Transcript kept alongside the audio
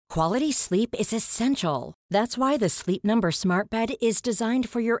Quality sleep is essential. That's why the Sleep Number Smart Bed is designed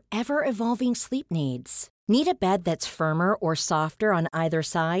for your ever-evolving sleep needs. Need a bed that's firmer or softer on either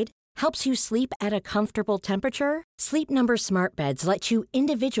side? Helps you sleep at a comfortable temperature? Sleep Number Smart Beds let you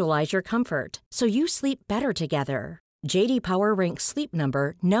individualize your comfort, so you sleep better together. J.D. Power ranks Sleep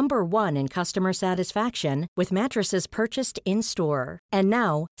Number number 1 in customer satisfaction with mattresses purchased in-store. And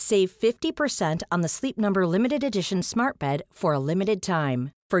now, save 50% on the Sleep Number Limited Edition Smart Bed for a limited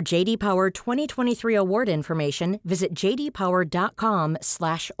time. For J.D. Power 2023 award information, visit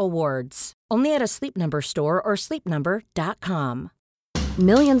jdpower.com/awards. Only at a Sleep Number store or sleepnumber.com.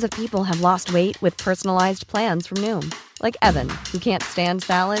 Millions of people have lost weight with personalized plans from Noom. Like Evan, who can't stand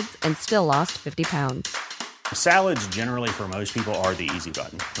salads and still lost 50 pounds. Salads generally for most people are the easy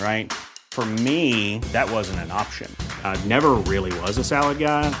button, right? For me, that wasn't an option. I never really was a salad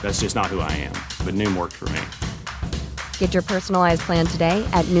guy. That's just not who I am. But Noom worked for me. Get your personalized plan today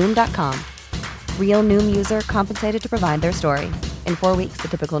at Noom.com. Real Noom user compensated to provide their story. In 4 weeks, the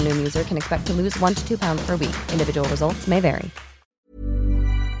typical Noom user can expect to lose 1 to 2 pounds per week. Individual results may vary.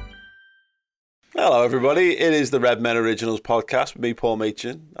 Hello, everybody. It is the Redmen Originals podcast with me, Paul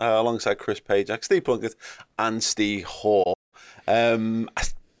Machin, alongside Chris Pajak, Steve Plunkett, and Steve Hall. I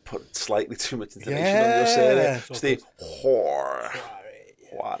put slightly too much intonation on your surname. Steve Hall.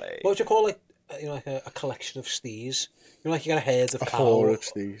 What would you call it? Like a collection of stees? You know, like you got a herd of cows. A whore of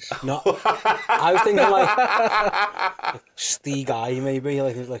stees. No, I was thinking like stee guy, maybe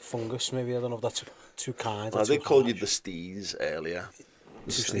like fungus. Maybe I don't know if that's too kind. They called you the stees earlier.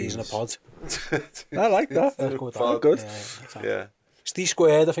 Two stees in a pod. I like that. Good. Yeah. Stee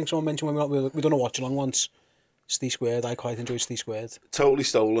Squared, I think someone mentioned when we done a watch along once. Stee Squared, I quite enjoyed Stee Squared. Totally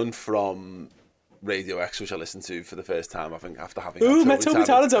stolen from Radio X, which I listened to for the first time, I think, after having had Toby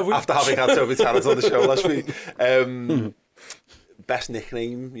Tarrant on the show last week. Best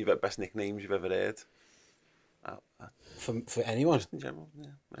nicknames you've ever heard? For anyone? Just in general, yeah.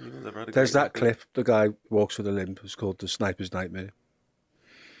 Anyone's ever had a There's that nickname? clip, the guy walks with a limp, it's called The Sniper's Nightmare.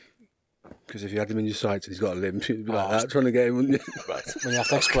 Because if you had him in your sights and he's got a limp, you'd be like that, trying to get him, wouldn't you? Right. When you have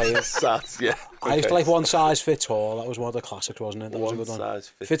to explain it. Yeah. I used to like One Size Fits All. That was one of the classics, wasn't it? That was a good one. Size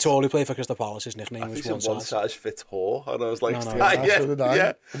Fits All, who played for Crystal Palace, his nickname was One Size Fits Whore, and I was like,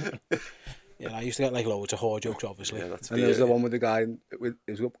 yeah, I used to get like loads of whore jokes, obviously. Yeah, and there's the one with the guy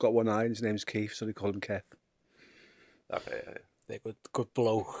who's got one eye and his name's Keith, so they call him Kev. Okay, yeah. They're good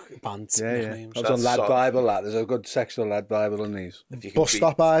bloke bands. Nicknames. I was on Lad Bible, that. There's a good section of Lad Bible on these. Bus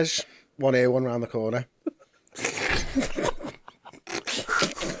stop eyes, one here, one round the corner.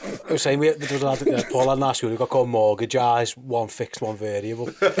 I was saying, Paul had an ask who got called mortgage eyes, one fixed, one variable.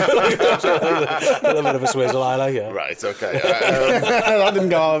 A little bit of a swizzle, I like it. Right, okay. That didn't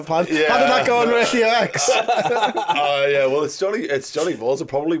go on plan. Yeah. How did that go on Radio X? Yeah, well, it's Johnny Balls are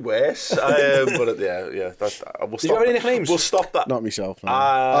probably worse. But yeah. We'll Did stop you have any nicknames? We'll stop that. Not myself.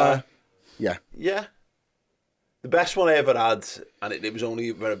 No. Yeah. The best one I ever had, and it was only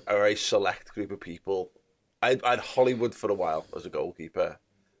a very select group of people. I had Hollywood for a while as a goalkeeper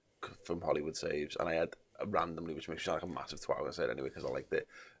from Hollywood Saves, and I had randomly, which makes me sound like a massive twat, I said anyway because I liked it,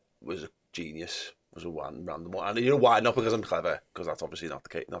 was a genius, was a random one. And you know why? Not because I'm clever, because that's obviously not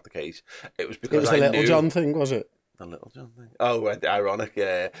the case. It was because the Little John thing, was it? The Little John thing. Oh, right, ironic,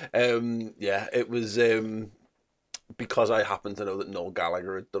 yeah. It was because I happened to know that Noel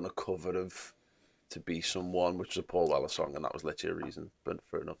Gallagher had done a cover of To Be Someone, which was a Paul Weller song, and that was literally a reason for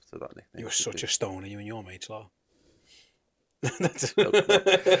enough to that nickname. You were such a stoner, you and your mates, lot.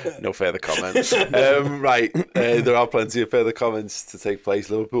 No further comments. Right, there are plenty of further comments to take place.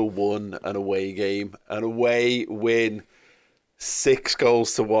 Liverpool won an away game, an away win,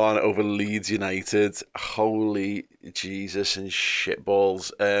 6-1 over Leeds United. Holy Jesus and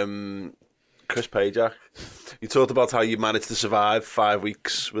shitballs. Chris Pajak, you talked about how you managed to survive 5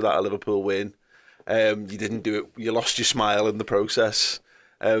 weeks without a Liverpool win. You didn't do it. You lost your smile in the process.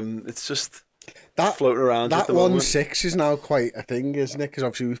 It's just that floating around. That 1-6 is now quite a thing, isn't it? Because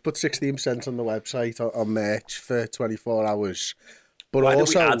obviously we've put 16% on the website on merch for 24 hours. But why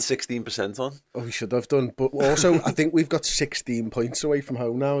also, did we add 16% on? Oh, we should have done. But also, I think we've got 16 points away from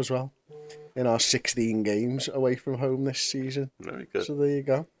home now as well, in our 16 games away from home this season. Very good. So there you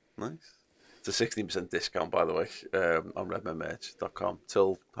go. Nice. It's a 16% discount, by the way, on redmenmerch.com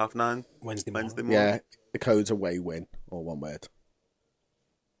till 9:30 Wednesday morning. Yeah, the code's away win, or one word.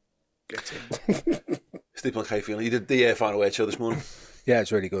 Get in. Steve, how you feeling? You did the final word show this morning. Yeah,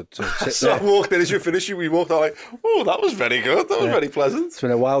 it's really good to sit So I there. walked in as you finished, we walked out like, oh, that was very good. That was very pleasant. It's been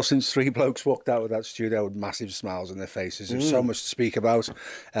a while since three blokes walked out of that studio with massive smiles on their faces. There's so much to speak about.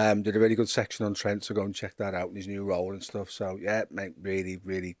 Did a really good section on Trent, so go and check that out in his new role and stuff. So yeah, mate, really,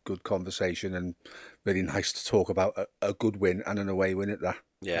 really good conversation and really nice to talk about a good win and an away win at that.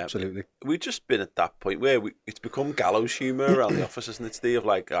 Yeah, absolutely. We've just been at that point where it's become gallows humour around the office, isn't it, Steve? Of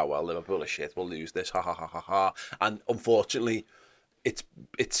like, oh, well, Liverpool are shit, we'll lose this, ha, ha, ha, ha, ha. And unfortunately, it's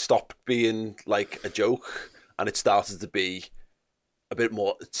stopped being like a joke and it started to be a bit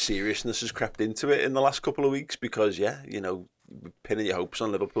more seriousness has crept into it in the last couple of weeks because, pinning your hopes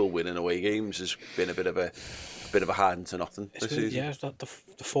on Liverpool winning away games has been a bit of a hand to nothing this season. Yeah, it's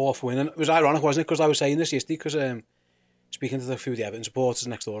the fourth win. And it was ironic, wasn't it? Because I was saying this yesterday, because speaking to a few of the Everton supporters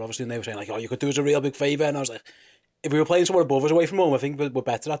next door, obviously, and they were saying, like, oh, you could do us a real big favour. And I was like, if we were playing someone above us away from home, I think we're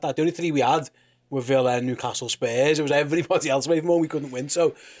better at that. The only three we had were Villa, Newcastle, Spurs. It was everybody else away from home. We couldn't win.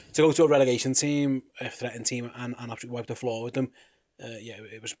 So to go to a relegation team, a threatened team, and absolutely wipe the floor with them,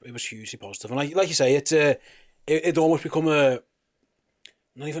 it was hugely positive. And like you say, it almost become a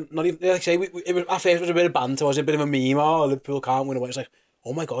not even like I say, it was, at first it was a bit of banter, it was a bit of a meme. Oh, Liverpool can't win away. It's like,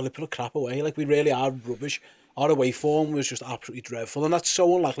 oh my God, Liverpool are crap away. Like, we really are rubbish. Our away form was just absolutely dreadful, and that's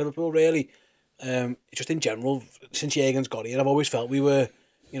so unlike Liverpool, really. Just in general, since Jurgen's got here, I've always felt we were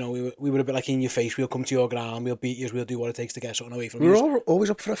a bit like in your face. We'll come to your ground, we'll beat you, we'll do what it takes to get something away from you. We're always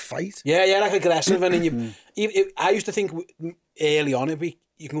up for a fight. Yeah, like aggressive. And then I used to think early on,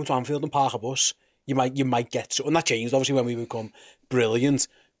 you can go to Anfield and park a bus, you might get something. That changed obviously when we become brilliant.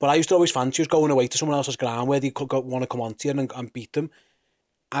 But I used to always fancy us going away to someone else's ground where they could want to come onto you and beat them.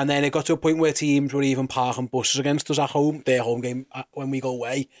 And then it got to a point where teams were even parking buses against us at home, their home game, when we go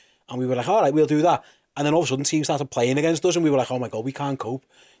away. And we were like, all right, we'll do that. And then all of a sudden teams started playing against us and we were like, oh my God, we can't cope.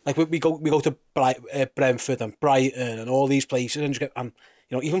 Like, we go to Brentford and Brighton and all these places and just get, and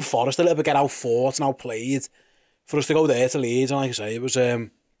even Forest a little bit, get outfought and outplayed. For us to go there to Leeds, and like I say, it was a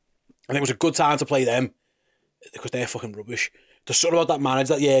good time to play them because they're fucking rubbish. There's something about that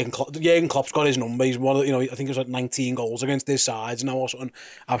manager that Jurgen Klopp's got his number. He's one of, I think it was like 19 goals against his sides now or something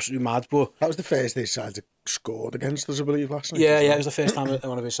absolutely mad. But that was the first his sides scored against us, I believe, last night. Yeah, it was the first time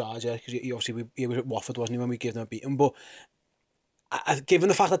one of his sides, yeah, because he was at Watford, wasn't he, when we gave them a beating. But given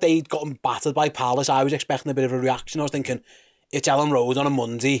the fact that they'd gotten battered by Palace, I was expecting a bit of a reaction. I was thinking, it's Ellen Road on a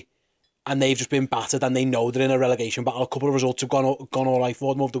Monday, and they've just been battered, and they know they're in a relegation battle. A couple of results have gone all right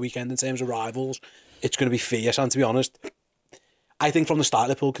for them over the weekend in terms of rivals. It's going to be fierce, and to be honest, I think from the start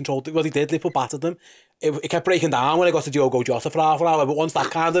Liverpool controlled it. Well, they did. Liverpool battered them. It kept breaking down when it got to Diogo Jota for half an hour. But once that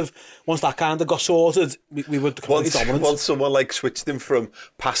kind of got sorted, we were completely dominant. Once someone like switched him from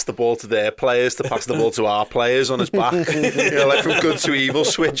pass the ball to their players to pass the ball to our players on his back, like from good to evil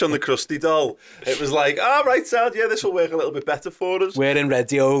switch on the crusty doll. It was like, right, Sad, yeah, this will work a little bit better for us. Wearing red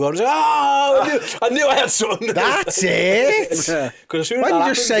Diogo. I knew I had something. That's it. Because as soon as why did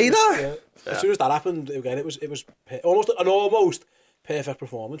you just say that? Yeah. As soon as that happened, again, it was almost an almost perfect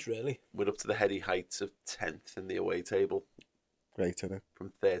performance, really. We're up to the heady heights of 10th in the away table. Great, isn't it?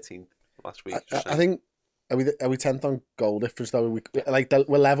 From 13th last week. I think, are we 10th on goal difference, though?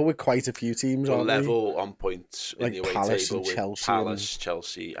 We're level with quite a few teams, aren't we? We're level on points in like the away Palace table and with Chelsea Palace,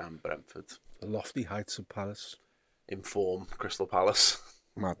 Chelsea and Brentford. The lofty heights of Palace. In form, Crystal Palace.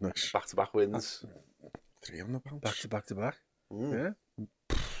 Madness. Back-to-back wins. 3 on the bounce. Back-to-back. Yeah.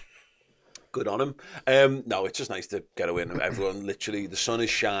 Good on him. No, it's just nice to get a win. Everyone, literally, the sun is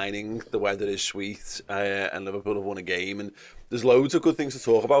shining, the weather is sweet, and Liverpool have won a game. And there's loads of good things to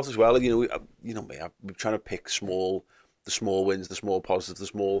talk about as well. And, we're trying to pick the small wins, the small positives, the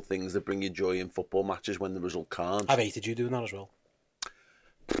small things that bring you joy in football matches when the result can't. I've hated you doing that as well.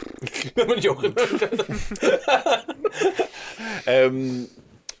 I'm joking.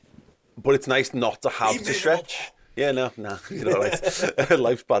 But it's nice not to have to stretch. Yeah, no, you're all right.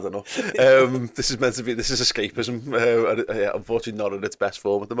 Life's bad enough. This is escapism. Unfortunately, not at its best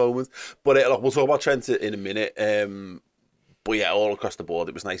form at the moment. But we'll talk about Trent in a minute. But yeah, all across the board,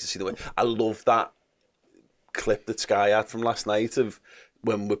 it was nice to see the way. I love that clip that Sky had from last night of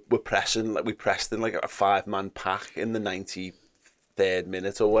when we're pressing, like we pressed in like a 5-man pack in the 93rd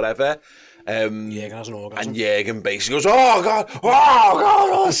minute or whatever. Jurgen has an orgasm. And Jurgen basically goes, oh God,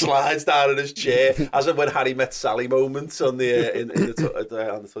 slides down in his chair, as in when Harry met Sally moments on the on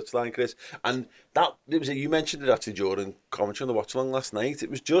the touchline, Chris. And you mentioned it actually during commentary on the watch along last night.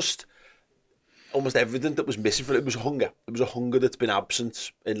 It was just almost everything that was missing for it. It was hunger. It was a hunger that's been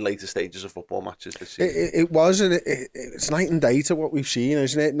absent in later stages of football matches this season. It was, and it's night and day to what we've seen,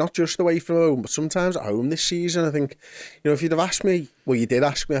 isn't it? Not just away from home, but sometimes at home this season. I think, if you'd have asked me, well, you did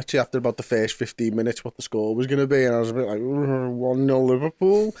ask me actually after about the first 15 minutes what the score was going to be, and I was a bit like, 1-0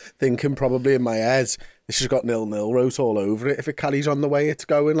 Liverpool, thinking probably in my head, this has got 0-0 wrote all over it if it carries on the way it's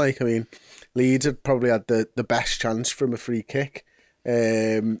going. Like, I mean, Leeds had probably had the best chance from a free kick.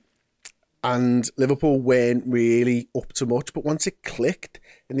 And Liverpool weren't really up to much, but once it clicked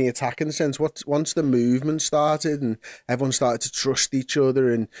in the attacking sense, once the movement started and everyone started to trust each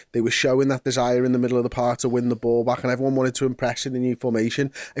other and they were showing that desire in the middle of the park to win the ball back and everyone wanted to impress in the new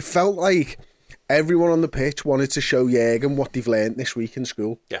formation, it felt like everyone on the pitch wanted to show Jürgen what they've learned this week in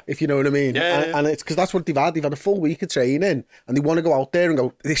school, if you know what I mean. Yeah. And it's because that's what they've had. They've had a full week of training and they want to go out there and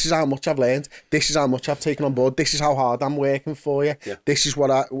go, this is how much I've learned. This is how much I've taken on board. This is how hard I'm working for you. Yeah. This is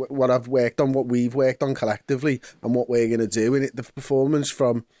what I've worked on, what we've worked on collectively and what we're going to do. And the performance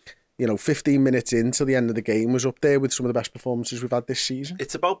from 15 minutes into the end of the game was up there with some of the best performances we've had this season.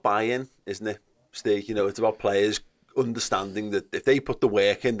 It's about buy-in, isn't it, Steve? It's about players understanding that if they put the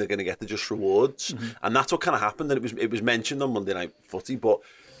work in, they're going to get the just rewards, and that's what kind of happened. And it was mentioned on Monday Night Footy, but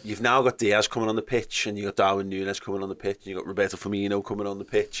you've now got Diaz coming on the pitch, and you got Darwin Núñez coming on the pitch, and you got Roberto Firmino coming on the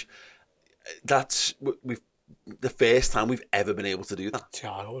pitch. That's the first time we've ever been able to do that.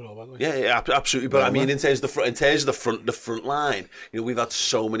 Yeah, absolutely. But I mean, in terms of the front line, we've had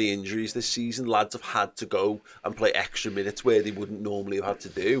so many injuries this season. Lads have had to go and play extra minutes where they wouldn't normally have had to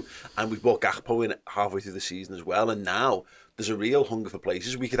do, and we've brought Gakpo in halfway through the season as well. And now there's a real hunger for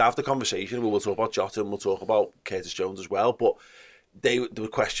places. We could have the conversation. We'll talk about Jota and we'll talk about Curtis Jones as well, but there were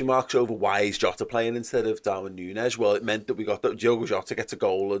question marks over why is Jota playing instead of Darwin Núñez. Well, it meant that we got that Diogo Jota gets a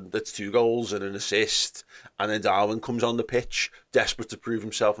goal, and that's 2 goals and an assist, and then Darwin comes on the pitch desperate to prove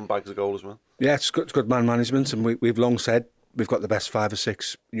himself and bags a goal as well. Yeah, it's good man management, and we've long said we've got the best 5 or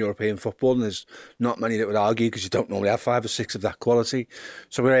 6 in European football, and there's not many that would argue because you don't normally have 5 or 6 of that quality.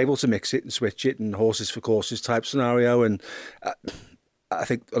 So we're able to mix it and switch it and horses for courses type scenario, and I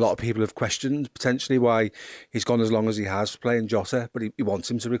think a lot of people have questioned potentially why he's gone as long as he has playing Jota, but he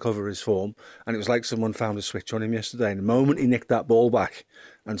wants him to recover his form. And it was like someone found a switch on him yesterday. And the moment he nicked that ball back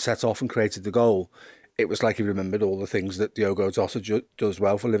and set off and created the goal, it was like he remembered all the things that Diogo Jota does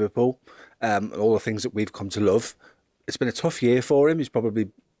well for Liverpool, all the things that we've come to love. It's been a tough year for him. He's probably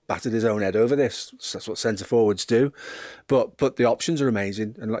battered his own head over this. That's what centre forwards do, but the options are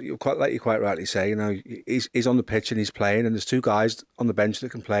amazing. And like you quite rightly say, he's on the pitch and he's playing, and there's 2 guys on the bench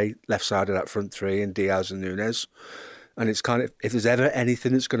that can play left side of that front 3, and Diaz and Núñez. And it's kind of, if there's ever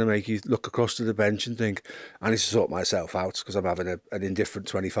anything that's going to make you look across to the bench and think, I need to sort myself out because I'm having an indifferent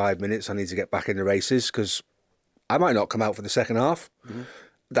 25 minutes, I need to get back in the races because I might not come out for the second half.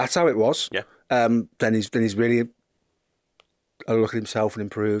 That's how it was. Yeah. Then he's really a look at himself and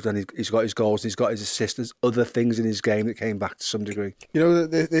improved, and he's got his goals, and he's got his assists. There's other things in his game that came back to some degree.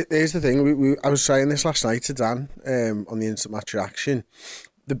 Here's the thing. I was saying this last night to Dan on the Instant Match Reaction.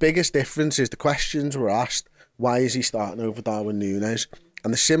 The biggest difference is the questions were asked, why is he starting over Darwin Núñez?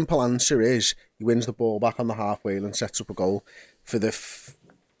 And the simple answer is he wins the ball back on the halfway and sets up a goal. For the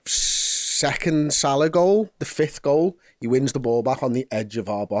second Salah goal, the 5th goal, he wins the ball back on the edge of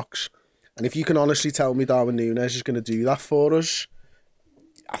our box. And if you can honestly tell me Darwin Núñez is going to do that for us,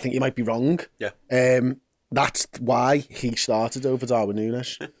 I think you might be wrong. Yeah. That's why he started over Darwin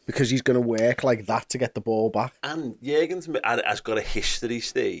Núñez, because he's going to work like that to get the ball back. And Jürgen's has got a history,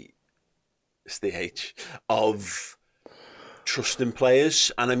 Steve, of trusting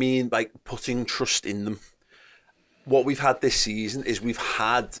players, and I mean like putting trust in them. What we've had this season is we've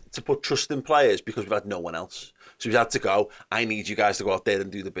had to put trust in players because we've had no one else. So we've had to go, I need you guys to go out there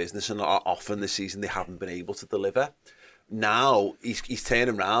and do the business, and often this season they haven't been able to deliver. Now he's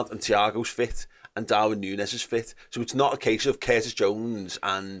turning around and Thiago's fit and Darwin Núñez is fit. So it's not a case of Curtis Jones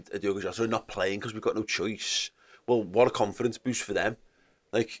and Diogo Jota are not playing because we've got no choice. Well, what a confidence boost for them.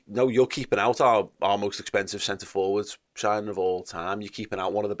 Like, no, you're keeping out our most expensive centre-forwards signing of all time. You're keeping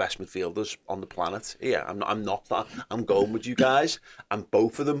out one of the best midfielders on the planet. Yeah, I'm not that. I'm going with you guys. And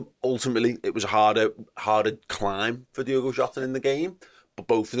both of them, ultimately, it was a harder climb for Diogo Jota in the game. But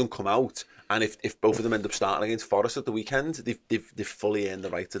both of them come out. And if both of them end up starting against Forest at the weekend, they've fully earned the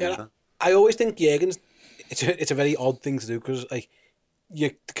right to do that. I always think Jürgen's, it's a very odd thing to do because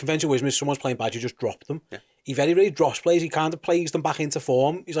the conventional wisdom is someone's playing bad, you just drop them. Yeah. He very rarely drops players. He kind of plays them back into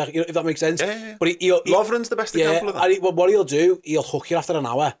form. He's like, if that makes sense. Yeah. But Lovren's the best example of that. What he'll do, he'll hook you after an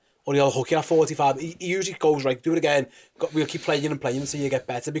hour or he'll hook you at 45. He usually goes, right, do it again. We'll keep playing and playing until you get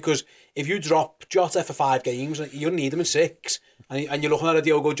better, because if you drop Jota for 5 games, you don't need him in 6, and you're looking at a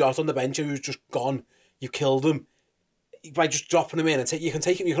Diogo Jota on the bench who's just gone, you killed him. By just dropping him in, and you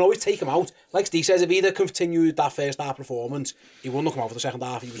can always take him out. Like Steve says, if he'd continued that first half performance, he wouldn't have come out for the second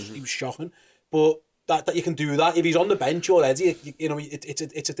half. He was shocking. But that you can do that if he's on the bench already.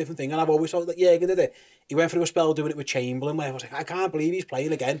 It's a different thing. And I've always thought that Jürgen did it. He went through a spell doing it with Chamberlain, where I was like, I can't believe he's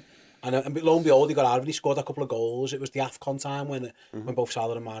playing again. And lo and behold, he got out of it. He scored a couple of goals. It was the AFCON time when both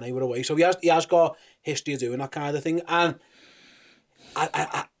Salah and Mane were away. So he has got history of doing that kind of thing. And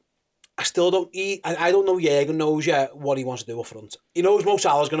I still don't. I don't know. Jürgen knows yet what he wants to do up front. He knows Mo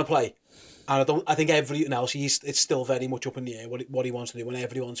Salah's going to play, and I think everything else it's still very much up in the air what he wants to do when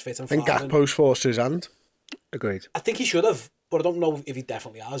everyone's fit and fine. I think Gakpo's forced his hand. Agreed. I think he should have, but I don't know if he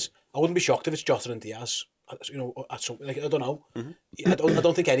definitely has. I wouldn't be shocked if it's Jota and Diaz. At some, I don't know. I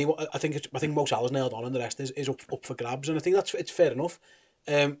don't think anyone. I think Mo Salah's nailed on, and the rest is up for grabs, and I think it's fair enough.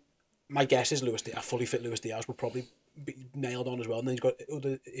 My guess is a fully fit Luis Diaz will probably be nailed on as well, and then he's got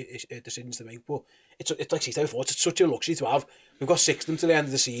other decisions to make. But it's like Cito thought, it's such a luxury to have. We've got 6 of them to the end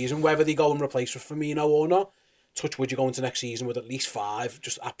of the season, whether they go and replace Firmino or not. Touch wood, you go into next season with at least 5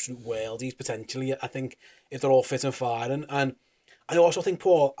 just absolute worldies potentially. I think if they're all fit and firing, and I also think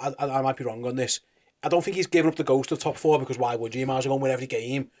Paul, I might be wrong on this. I don't think he's given up the ghost of the top 4, because why would you? You might as well go and win every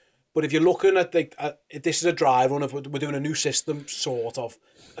game. But if you're looking at this is a dry run of we're doing a new system, sort of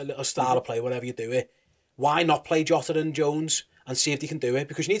a little style of play, whatever you do it. Why not play Jota and Jones and see if they can do it?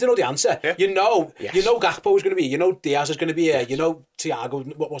 Because you need to know the answer. Yeah. You know Gakpo is going to be. You know Diaz is going to be here. You know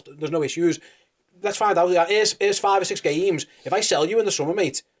Thiago. There's no issues. Let's find out. Here's 5 or 6 games. If I sell you in the summer,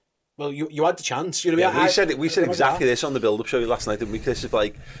 mate, well, you had the chance. You know what I mean? We said exactly this on the build-up show last night, didn't we? This is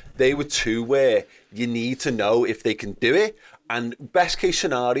like they were 2 where you need to know if they can do it. And best case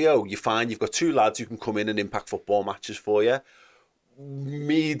scenario, you find you've got 2 lads who can come in and impact football matches for you.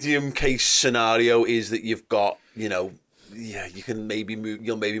 Medium case scenario is that you've got, you can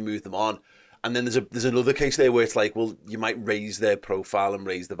you'll maybe move them on. And then there's another case there where it's like, well, you might raise their profile and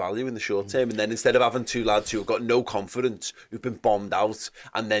raise the value in the short term. And then instead of having 2 lads who have got no confidence, who've been bombed out,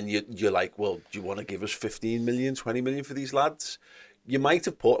 and then you're like, well, do you want to give us 15 million, 20 million for these lads? You might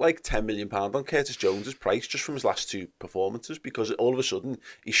have put like £10 million on Curtis Jones's price just from his last 2 performances, because all of a sudden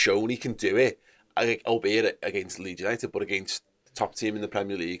he's shown he can do it, albeit against Leeds United, but against the top team in the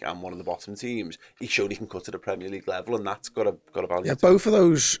Premier League and one of the bottom teams, he's shown he can cut to the Premier League level, and that's got a value. Yeah, both of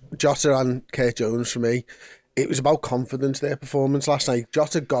those, Jota and Curtis Jones, for me, it was about confidence, their performance last night.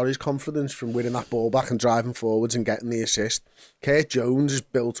 Jota got his confidence from winning that ball back and driving forwards and getting the assist. Curtis Jones has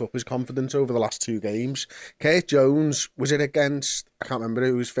built up his confidence over the last 2 games. Curtis Jones, was it against, I can't remember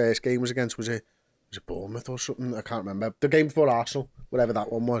who his first game was against, was it Bournemouth or something? I can't remember. The game before Arsenal, whatever that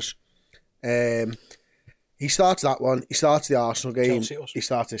one was. He starts that one, he starts the Arsenal game, he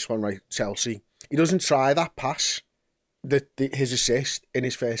starts this one, right, Chelsea. He doesn't try that pass, his assist in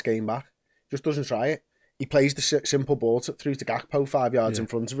his first game back. Just doesn't try it. He plays the simple ball through to Gakpo 5 yards in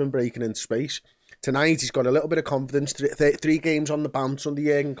front of him, breaking into space. Tonight, he's got a little bit of confidence. 3 games on the bounce under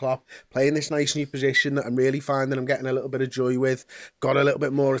Jurgen Klopp, playing this nice new position that I'm really finding I'm getting a little bit of joy with. Got a little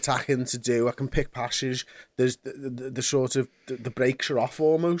bit more attacking to do. I can pick passes. There's the sort of, the brakes are off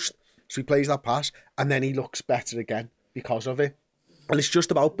almost. So he plays that pass, and then he looks better again because of it. And it's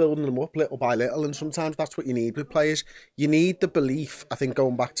just about building them up little by little, and sometimes that's what you need with players. You need the belief, I think,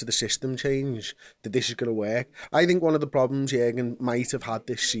 going back to the system change, that this is going to work. I think one of the problems Jürgen might have had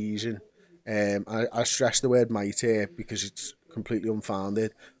this season, I stress the word might here because it's completely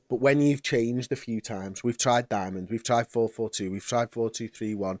unfounded, but when you've changed a few times, we've tried Diamond, we've tried 4-4-2, we've tried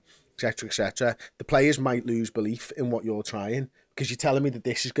 4-2-3-1, etc., etc., the players might lose belief in what you're trying because you're telling me that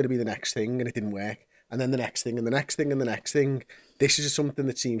this is going to be the next thing and it didn't work. And then the next thing, and the next thing, and the next thing. This is something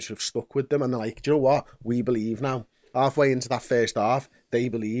that seems to have stuck with them. And they're like, do you know what? We believe now. Halfway into that first half, they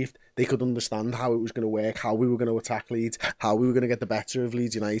believed. They could understand how it was going to work, how we were going to attack Leeds, how we were going to get the better of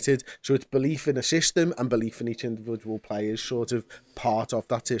Leeds United. So it's belief in a system and belief in each individual player's sort of part of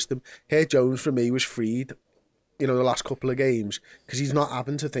that system. Curtis Jones, for me, was freed, the last couple of games, because he's not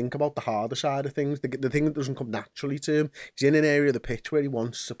having to think about the harder side of things, the thing that doesn't come naturally to him. He's in an area of the pitch where he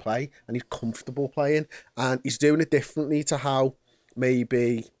wants to play and he's comfortable playing, and he's doing it differently to how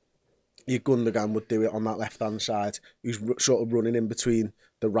maybe your Gundogan would do it on that left-hand side, who's sort of running in between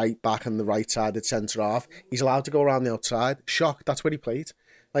the right back and the right-sided centre-half. He's allowed to go around the outside. Shocked, that's where he played.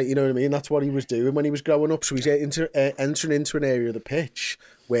 Like, you know what I mean? That's what he was doing when he was growing up. So he's entering into an area of the pitch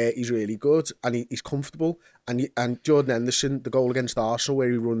where he's really good and he's comfortable. And Jordan Henderson, the goal against Arsenal where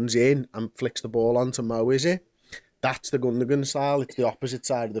he runs in and flicks the ball onto Mo, is it? That's the Gundogan style. It's the opposite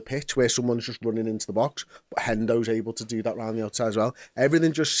side of the pitch where someone's just running into the box, but Hendo's able to do that around the outside as well.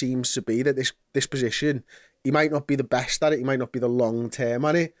 Everything just seems to be that this position, he might not be the best at it, he might not be the long term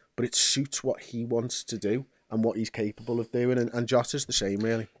at it, but it suits what he wants to do and what he's capable of doing. And Jota's the same,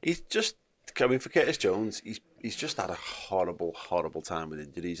 really. He's just, I mean, for Curtis Jones, he's just had a horrible, horrible time with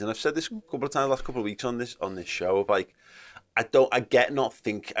injuries. And I've said this a couple of times, last couple of weeks on this show, of like, I get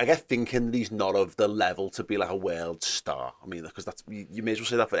thinking that he's not of the level to be like a world star. I mean, because that's, you may as well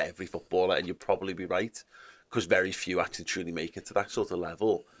say that for every footballer, and you'd probably be right, because very few actually truly make it to that sort of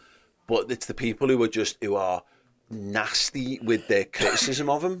level. But it's the people who are nasty with their criticism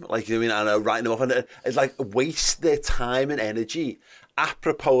of him, like, you know what I mean, and writing him off, and it's like waste their time and energy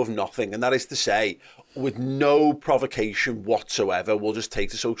apropos of nothing, and that is to say, with no provocation whatsoever, we'll just take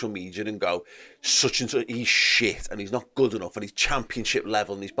to social media and go, such and such, he's shit, and he's not good enough, and he's championship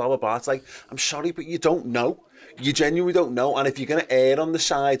level, and he's blah, blah, blah. It's like, I'm sorry, but you don't know. You genuinely don't know. And if you're going to err on the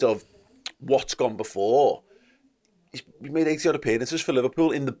side of what's gone before, he's made 80-odd appearances for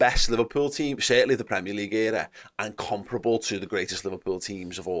Liverpool in the best Liverpool team, certainly the Premier League era, and comparable to the greatest Liverpool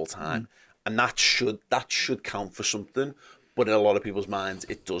teams of all time. And that should count for something, but in a lot of people's minds,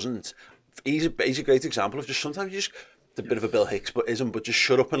 it doesn't. He's a great example of just sometimes you just, it's a bit of a Bill Hicks, but just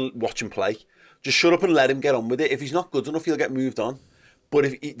shut up and watch him play. Just shut up and let him get on with it. If he's not good enough, he'll get moved on. But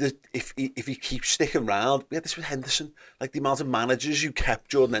if he keeps sticking around, we had this with Henderson, like the amount of managers who kept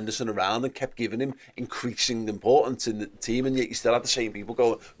Jordan Henderson around and kept giving him increasing importance in the team, and yet you still had the same people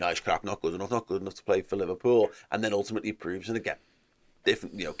going, no, he's crap, not good enough to play for Liverpool, and then ultimately he proves, and again,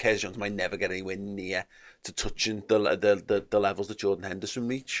 different, you know, Curtis Jones might never get anywhere near to touching the levels that Jordan Henderson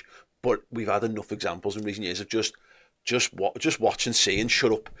reach, but we've had enough examples in recent years of just watch and see and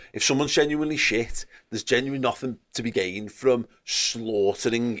shut up. If someone's genuinely shit, there's genuinely nothing to be gained from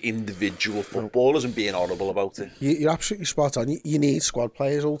slaughtering individual footballers and being horrible about it. You're absolutely spot on. You need squad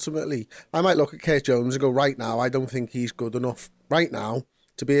players ultimately. I might look at Curtis Jones and go, right now, I don't think he's good enough right now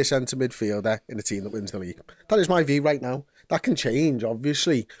to be a centre midfielder in a team that wins the league. That is my view right now. That can change,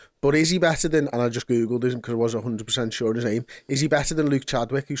 obviously. But is he better than, and I just Googled him because I wasn't 100% sure of his name, is he better than Luke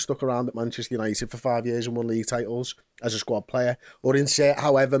Chadwick, who stuck around at Manchester United for 5 years and won league titles as a squad player? Or in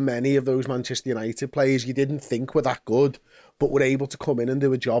however many of those Manchester United players you didn't think were that good, but were able to come in and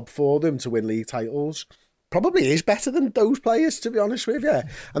do a job for them to win league titles? Probably is better than those players, to be honest with you.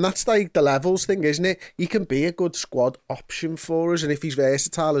 And that's like the levels thing, isn't it? He can be a good squad option for us, and if he's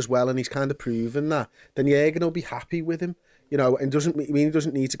versatile as well and he's kind of proven that, then Jurgen will be happy with him. You know, and he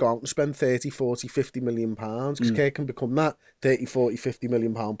doesn't need to go out and spend 30, 40, 50 million pounds, because Kane can become that 30, 40, 50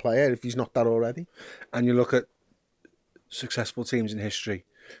 million pound player if he's not that already. And you look at successful teams in history,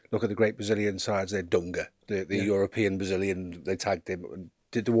 look at the great Brazilian sides, they're Dunga, the European Brazilian, they tagged him,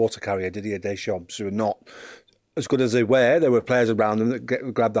 did the water carrier, Didier Deschamps, who were not as good as they were. There were players around them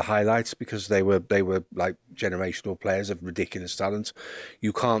that grabbed the highlights because they were like generational players of ridiculous talent.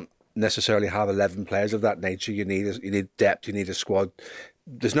 You can't necessarily have 11 players of that nature. You need depth, you need a squad.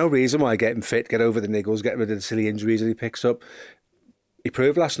 There's no reason why getting fit, get over the niggles, get rid of the silly injuries that he picks up. He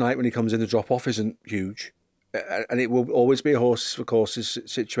proved last night when he comes in, the drop-off isn't huge. And it will always be a horses for courses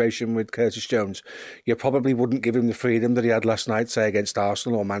situation with Curtis Jones. You probably wouldn't give him the freedom that he had last night, say against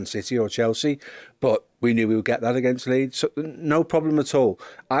Arsenal or Man City or Chelsea, but we knew we would get that against Leeds. So no problem at all.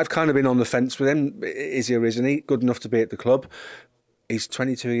 I've kind of been on the fence with him. Is he or isn't he good enough to be at the club? He's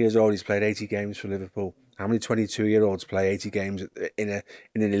 22 years old. He's played 80 games for Liverpool. How many 22-year-olds play 80 games in an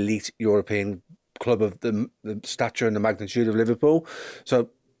elite European club of the stature and the magnitude of Liverpool? So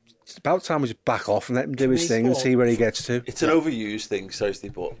it's about time we just back off and let him do his thing and see where he gets to. It's an overused thing, seriously,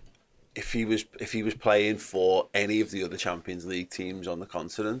 but if he was playing for any of the other Champions League teams on the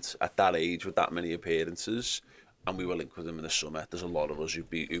continent at that age with that many appearances, and we were linked with him in the summer, there's a lot of us who'd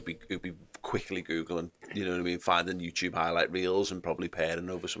be quickly Googling, you know what I mean, finding YouTube highlight reels and probably pairing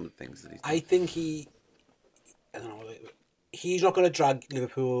over some of the things that he's done. I think he's not going to drag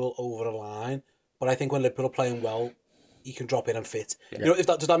Liverpool over the line, but I think when Liverpool are playing well, he can drop in and fit. Yeah. You know,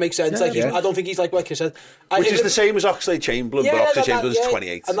 does that make sense? I don't think he's like I said. Which is the same as Oxlade-Chamberlain, but Oxlade-Chamberlain's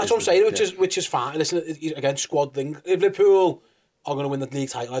 28. And that's what I'm saying, which is fine. Listen, again, squad thing. If Liverpool are going to win the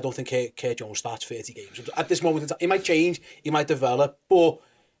league title, I don't think Curtis Jones starts 30 games. At this moment in time, he might change, he might develop, but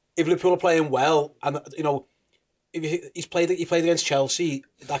if Liverpool are playing well, and you know, he played against Chelsea,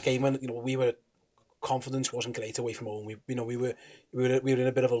 that game when, you know, we were, confidence wasn't great away from home. We were in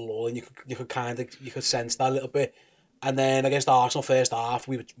a bit of a lull, and you could sense that a little bit. And then against Arsenal first half,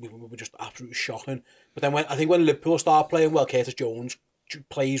 we were just absolutely shocking. But then when Liverpool start playing well, Curtis Jones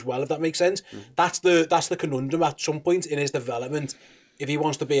plays well, if that makes sense. That's the conundrum. At some point in his development, if he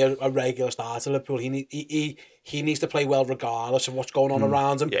wants to be a regular starter at Liverpool, he needs to play well regardless of what's going on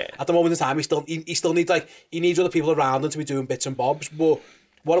around him. Yeah. At the moment in time, he still needs he needs other people around him to be doing bits and bobs. But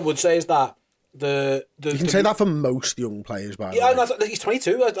what I would say is that you can say that for most young players, by the way. Yeah, he's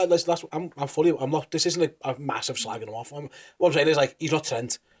 22. I'm not. This isn't a massive slagging him off. What I'm saying is he's not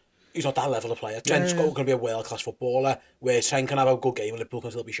Trent. He's not that level of player. Trent's going to be a world-class footballer, where Trent can have a good game and Liverpool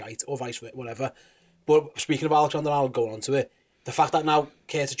can still be shite, or vice versa, whatever. But speaking of Alexander-Arnold, going on to it, the fact that now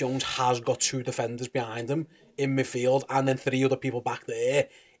Curtis Jones has got 2 defenders behind him in midfield and then 3 other people back there,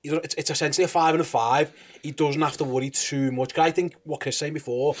 it's essentially a 5 and a 5. He doesn't have to worry too much. Because I think what Chris was saying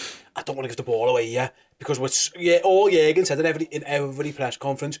before, I don't want to give the ball away yet, because all Jürgen said in every press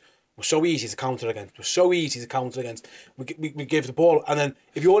conference, we're so easy to counter against. We give the ball, and then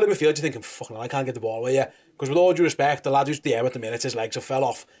if you're in midfield, you're thinking, fucking hell, I can't get the ball away yet. Because with all due respect, the lad who's there at the minute, his legs have fell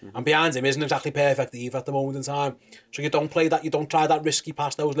off. And behind him isn't exactly perfect either at the moment in time. So you don't play that, you don't try that risky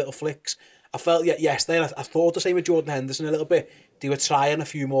pass, those little flicks. I felt yesterday, I thought the same with Jordan Henderson a little bit. They were trying a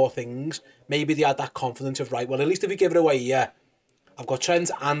few more things. Maybe they had that confidence of, right, well, at least if we give it away, I've got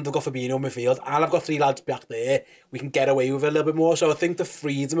Trent and I've got Fabinho in midfield and I've got 3 lads back there. We can get away with it a little bit more. So I think the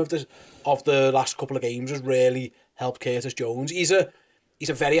freedom of the last couple of games has really helped Curtis Jones. He's a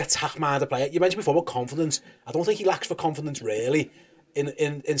very attack-minded player. You mentioned before about confidence. I don't think he lacks for confidence really,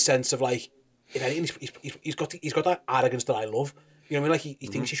 in sense of if anything, he's got that arrogance that I love. You know what I mean? He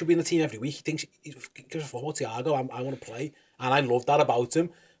thinks he should be in the team every week. He thinks he gives a fuck about Thiago. I want to play, and I love that about him.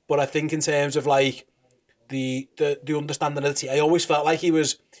 But I think in terms of the understanding of the team, I always felt like he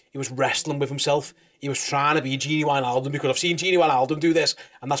was wrestling with himself. He was trying to be Gini Wijnaldum, because I've seen Gini Wijnaldum do this,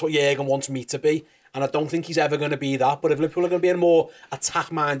 and that's what Jürgen wants me to be. And I don't think he's ever going to be that. But if Liverpool are going to be a more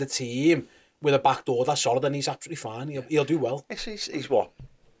attack-minded team with a back door that's solid, then he's absolutely fine. He'll do well. He's what,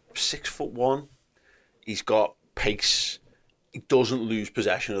 6'1". He's got pace. He doesn't lose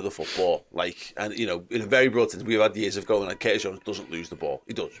possession of the football. And in a very broad sense, we've had years of going Curtis Jones doesn't lose the ball.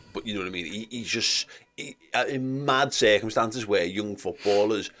 He does, but you know what I mean. He's just in mad circumstances where young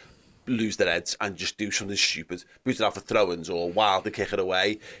footballers lose their heads and just do something stupid, boot it out for throw-ins or wildly kick it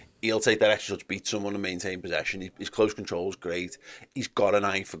away. He'll take that extra touch, beat someone and maintain possession. His close control is great. He's got an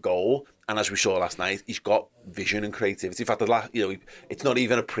eye for goal. And as we saw last night, he's got vision and creativity. In fact, it's not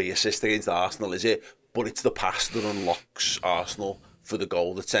even a pre-assist against Arsenal, is it? But it's the pass that unlocks Arsenal for the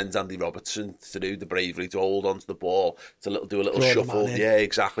goal, that sends Andy Robertson to do the bravery to hold onto the ball, to do a little shuffle. Yeah,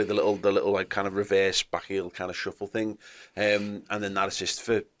 exactly. The little kind of reverse back heel kind of shuffle thing. And then that assist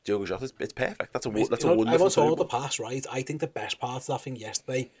for Diogo Jota, it's perfect. That's a wonderful. I once told the pass, right? I think the best part of that thing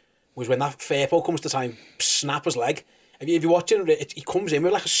yesterday was when that Firpo comes to try and snap his leg. If you're watching it, he comes in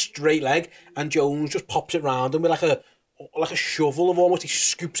with a straight leg, and Jones just pops it round him with like a shovel of almost. He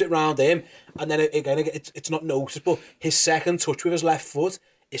scoops it round him, and then it's not noticed. But his second touch with his left foot,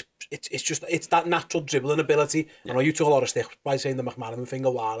 it's that natural dribbling ability. Yeah. I know you took a lot of stick by saying the McManaman thing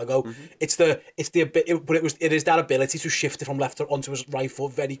a while ago. Mm-hmm. It is that ability to shift it from left onto his right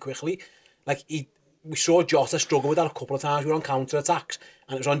foot very quickly. We saw Jota struggle with that a couple of times. We were on counter-attacks,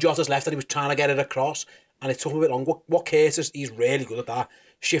 and it was on Jota's left, and he was trying to get it across, and it took him a bit long. What Curtis, he's really good at that,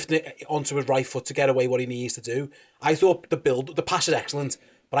 shifting it onto his right foot to get away what he needs to do. I thought the pass is excellent,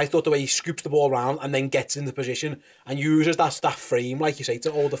 but I thought the way he scoops the ball around and then gets into position and uses that frame, like you say,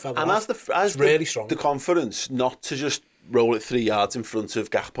 to hold the fella and off. As really strong. The confidence not to just roll it 3 yards in front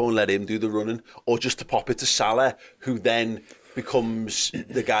of Gakpo and let him do the running, or just to pop it to Salah, who then becomes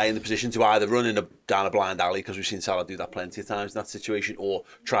the guy in the position to either run down a blind alley, because we've seen Salah do that plenty of times in that situation, or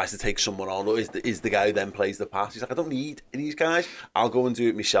tries to take someone on, or is the guy who then plays the pass. He's like, I don't need these guys, I'll go and do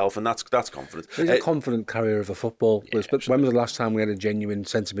it myself, and that's confidence. He's a confident carrier of a football. Yeah, when was the last time we had a genuine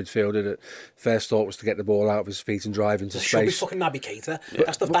centre midfielder that first thought was to get the ball out of his feet and drive into space? Should be fucking Naby Keita. Yeah.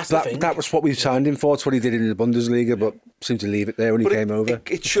 That's the thing. That was what we signed him for. It's what he did in the Bundesliga, but seemed to leave it there when he came over.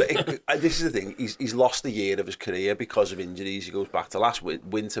 This is the thing. He's lost a year of his career because of injuries. He goes back to last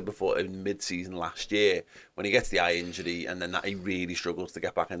winter, before in mid-season last year, when he gets the eye injury, and then he really struggles to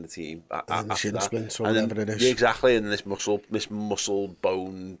get back in the team. And the shin splints or whatever it is. Yeah, exactly. And this muscle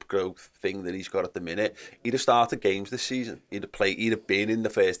bone growth thing that he's got at the minute. He'd have started games this season. He'd have been in the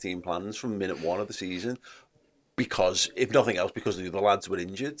first team plans from minute 1 of the season. Because, if nothing else, because the other lads were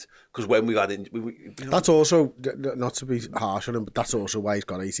injured. Because when we've had that's also, not to be harsh on him, but that's also why he's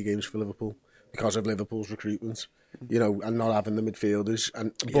got 80 games for Liverpool. Because of Liverpool's recruitment, and not having the midfielders.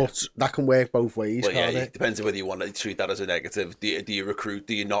 But that can work both ways, can't it? It depends on whether you want to treat that as a negative. Do you recruit?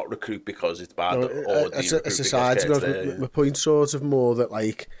 Do you not recruit because it's bad? No, or do you it's a side to go. My point sort of more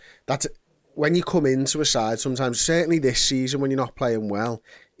that, that's when you come into a side, sometimes, certainly this season when you're not playing well,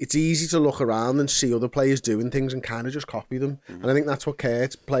 it's easy to look around and see other players doing things and kind of just copy them. And I think that's what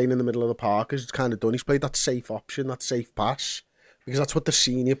Kurt's playing in the middle of the park is kind of done. He's played that safe option, that safe pass, because that's what the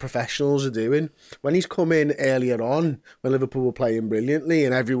senior professionals are doing. When he's come in earlier on, when Liverpool were playing brilliantly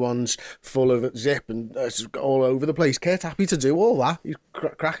and everyone's full of zip and all over the place, Kurt's happy to do all that. He's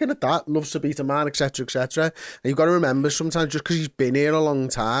cracking at that, loves to beat a man, etc., etc. And you've got to remember sometimes just because he's been here a long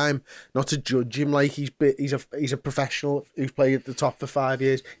time, not to judge him like he's a professional who's played at the top for 5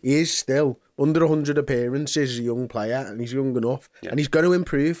 years. He is still under 100 appearances as a young player, and he's young enough, and he's going to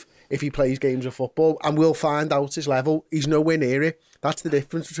improve if he plays games of football, and we'll find out his level. He's nowhere near it. That's the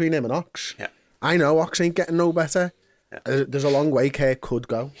difference between him and Ox. Yeah. I know Ox ain't getting no better. Yeah. There's a long way Kurt could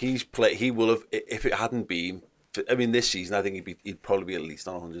go. He will have, if it hadn't been, I mean, this season, I think he'd probably be at least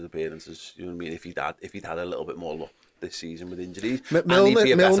on 100 appearances. You know what I mean? If he'd had a little bit more luck this season with injuries.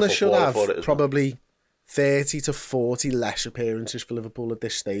 Milner should have probably 30 to 40 less appearances for Liverpool at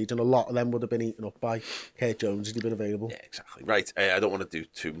this stage, and a lot of them would have been eaten up by Kurt Jones had he been available. Yeah, exactly. Right. I don't want to do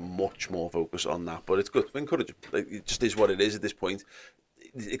too much more focus on that, but it's good to encourage him. Like, it just is what it is at this point.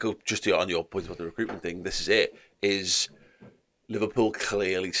 It goes just on your point about the recruitment thing. This is it. Is Liverpool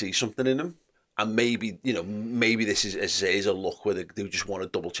clearly see something in him? And maybe this is a look where they just want to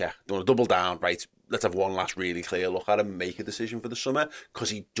double check. They want to double down, right? Let's have one last really clear look at him and make a decision for the summer because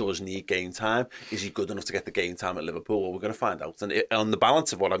he does need game time. Is he good enough to get the game time at Liverpool? Well, we're going to find out. And on the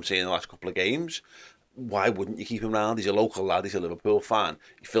balance of what I'm seeing in the last couple of games, why wouldn't you keep him around? He's a local lad. He's a Liverpool fan.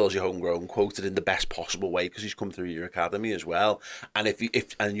 He feels your homegrown, quoted in the best possible way because he's come through your academy as well. And if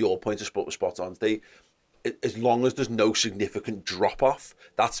your point of spot on today, as long as there's no significant drop off,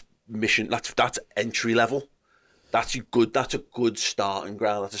 that's entry level. That's a good starting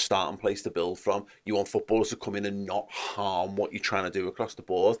ground. That's a starting place to build from. You want footballers to come in and not harm what you're trying to do across the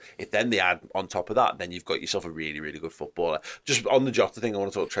board. If then they add on top of that, then you've got yourself a really, really good footballer. Just on the Jota thing, I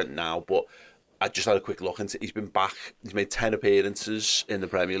want to talk Trent now, but I just had a quick look into. He's been back. He's made 10 appearances in the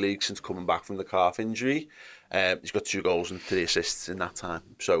Premier League since coming back from the calf injury. He's got 2 goals and 3 assists in that time.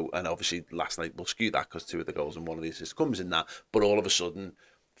 So, and obviously last night we'll skew that because 2 of the goals and 1 of the assists comes in that. But all of a sudden,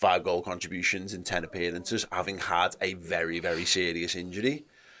 5 goal contributions in 10 appearances, having had a very, very serious injury.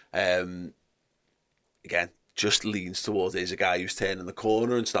 Again, just leans towards he's a guy who's turning the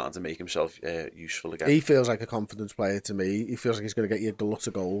corner and starting to make himself useful again. He feels like a confidence player to me. He feels like he's going to get you a glut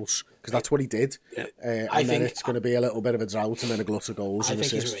of goals because that's what he did. Yeah. I think it's going to be a little bit of a drought and then a glut of goals. I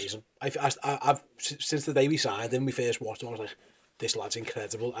think he's amazing. I've since the day we signed him, we first watched him, I was like, this lad's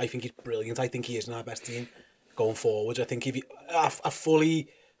incredible. I think he's brilliant. I think he is in our best team going forwards. I think if he a fully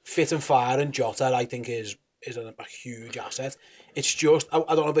fit and firing Jota, I think is a huge asset. It's just I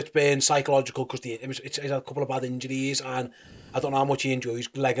don't know if it's been psychological because he's had a couple of bad injuries, and I don't know how much he enjoys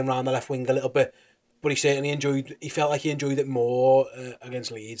legging around the left wing a little bit, but he certainly felt like he enjoyed it more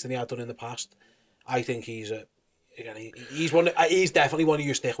against Leeds than he had done in the past. I think he's definitely one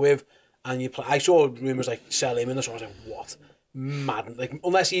you stick with, and I saw rumours like sell him in the summer. I was like, what mad? Like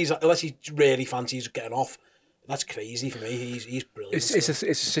unless he really fancies getting off. That's crazy for me. He's brilliant. It's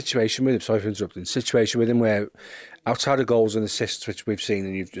a situation with him. Sorry for interrupting. Situation with him where, outside of goals and assists, which we've seen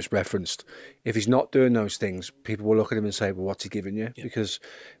and you've just referenced, if he's not doing those things, people will look at him and say, "Well, what's he giving you?" Yeah. Because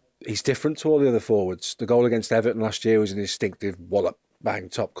he's different to all the other forwards. The goal against Everton last year was an instinctive wallop, bang,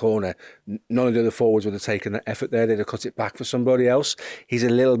 top corner. None of the other forwards would have taken the effort there. They'd have cut it back for somebody else. He's a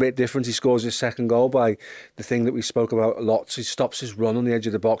little bit different. He scores his second goal by the thing that we spoke about a lot. He stops his run on the edge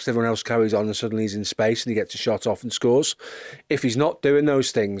of the box. Everyone else carries on and suddenly he's in space and he gets a shot off and scores. If he's not doing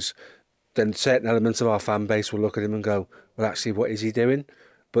those things, then certain elements of our fan base will look at him and go, well, actually, what is he doing?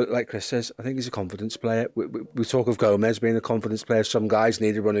 But like Chris says, I think he's a confidence player. We talk of Gomez being a confidence player. Some guys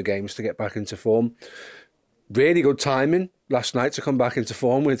need a run of games to get back into form. Really good timing last night to come back into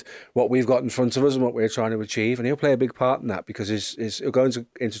form with what we've got in front of us and what we're trying to achieve. And he'll play a big part in that because he'll go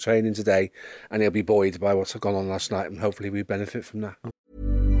into training today and he'll be buoyed by what's gone on last night, and hopefully we benefit from that.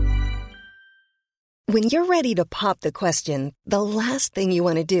 When you're ready to pop the question, the last thing you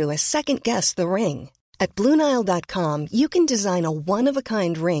want to do is second-guess the ring. At BlueNile.com, you can design a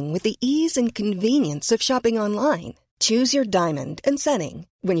one-of-a-kind ring with the ease and convenience of shopping online. Choose your diamond and setting.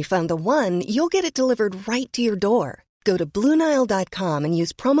 When you find the one, you'll get it delivered right to your door. Go to BlueNile.com and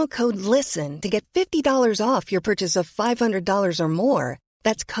use promo code LISTEN to get $50 off your purchase of $500 or more.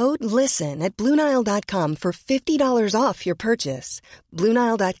 That's code LISTEN at BlueNile.com for $50 off your purchase.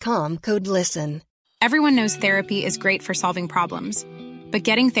 BlueNile.com, code LISTEN. Everyone knows therapy is great for solving problems. But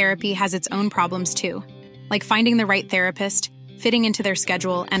getting therapy has its own problems too. Like finding the right therapist, fitting into their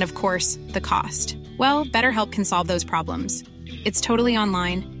schedule, and of course, the cost. Well, BetterHelp can solve those problems. It's totally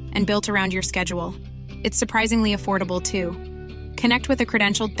online and built around your schedule. It's surprisingly affordable too. Connect with a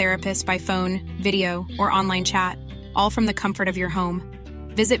credentialed therapist by phone, video, or online chat, all from the comfort of your home.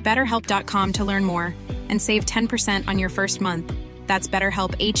 Visit BetterHelp.com to learn more and save 10% on your first month. That's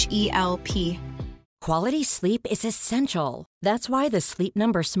BetterHelp, H-E-L-P. Quality sleep is essential. That's why the Sleep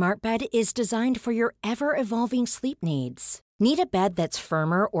Number Smart Bed is designed for your ever-evolving sleep needs. Need a bed that's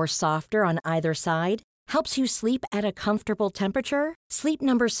firmer or softer on either side? Helps you sleep at a comfortable temperature? Sleep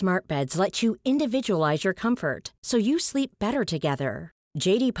Number Smart Beds let you individualize your comfort, so you sleep better together.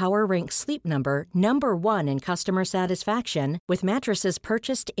 J.D. Power ranks Sleep Number number 1 in customer satisfaction with mattresses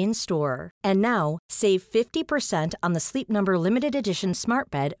purchased in-store. And now, save 50% on the Sleep Number Limited Edition Smart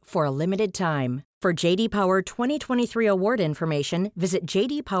Bed for a limited time. For J.D. Power 2023 award information, visit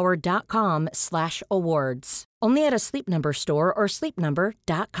jdpower.com/awards. Only at a Sleep Number store or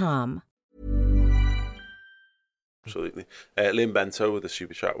sleepnumber.com. Absolutely. Liam Bento with the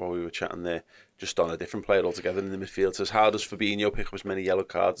super chat while we were chatting there, just on a different player altogether in the midfield, says, how does Fabinho pick up as many yellow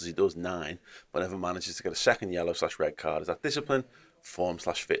cards as he does 9, but never manages to get a second yellow/red card? Is that discipline,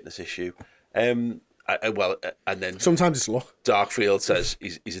 form/fitness issue? And then sometimes it's luck. Darkfield says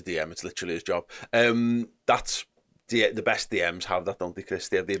he's a DM, it's literally his job. That's the best DMs have that, don't they, Chris?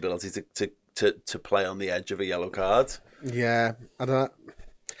 They have the ability to play on the edge of a yellow card. Yeah, I don't.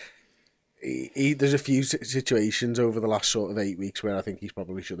 There's a few situations over the last sort of 8 weeks where I think he's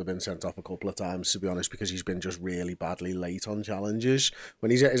probably should have been sent off a couple of times, to be honest, because he's been just really badly late on challenges. When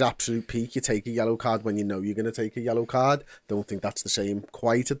he's at his absolute peak, you take a yellow card when you know you're going to take a yellow card. Don't think that's the same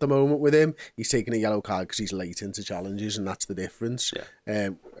quite at the moment with him. He's taking a yellow card because he's late into challenges, and that's the difference. Yeah.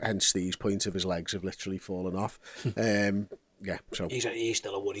 Hence Steve's point of his legs have literally fallen off. Yeah, so he's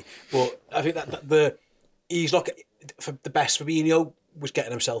still a worry, but I think that he's not for the best. Fabinho was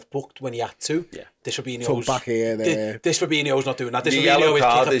getting himself booked when he had to. Yeah. This Fabinho's back here, there. This Fabinho's not doing that. This the Fabinho yellow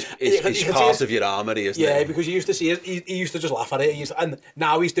card is part of your armoury, isn't it? Yeah, because you used to see it. He used to just laugh at it. And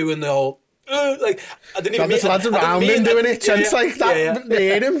now he's doing the whole like I didn't even mean lads around him doing it. Chance like that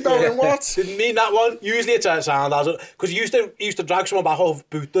near him. Going what? Didn't mean that one. Usually it's a sound because he used to drag someone back off,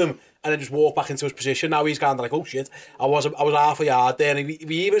 boot them, and then just walk back into his position. Now he's kind of like, oh shit, I was half a yard there, and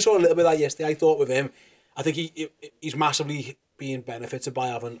we even saw a little bit of that yesterday. I thought with him, I think he's massively being benefited by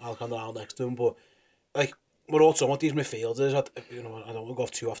having Alcantara around next to him, but like we're all talking about these midfielders. I don't want to go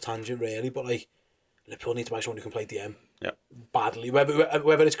too off tangent really, but like Liverpool need to buy someone who can play DM badly.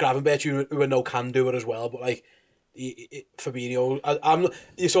 Whether it's Gravenberch who I know can do it as well, but like Fabinho,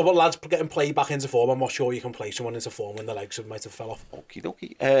 you saw about lads getting played back into form. I'm not sure you can play someone into form when the legs might have fell off. Okie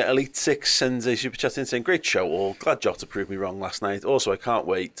dokie. Elite 6 sends a super chat in saying, great show all. Glad Jota proved me wrong last night. Also, I can't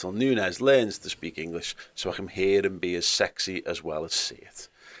wait till Nunes learns to speak English so I can hear and be as sexy as well as see it.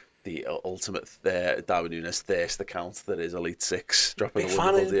 The ultimate Darwin Nunes thirst account that is Elite 6. Dropping big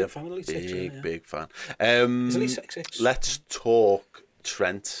fan of Elite 6. Big fan. Is Elite 6? Let's talk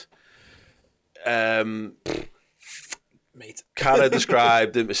Trent. Mate. Cara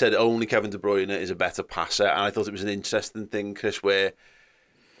described him, said only Kevin De Bruyne is a better passer, and I thought it was an interesting thing, Chris, where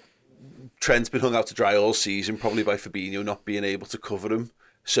Trent's been hung out to dry all season, probably by Fabinho not being able to cover him,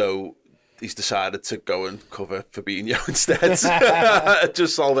 so he's decided to go and cover Fabinho instead.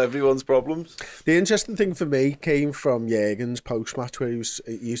 Just solve everyone's problems. The interesting thing for me came from Jurgen's post-match where he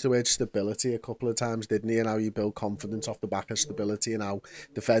used the word stability a couple of times, didn't he? And how you build confidence off the back of stability, and how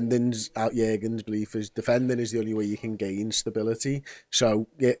Jurgen's belief is defending is the only way you can gain stability. So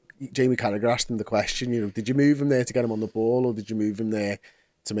yeah, Jamie Carragher asked him the question, did you move him there to get him on the ball, or did you move him there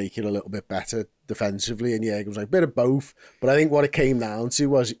to make it a little bit better defensively? And Jurgen was like, a bit of both. But I think what it came down to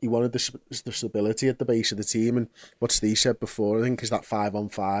was he wanted the stability at the base of the team. And what Steve said before, I think, is that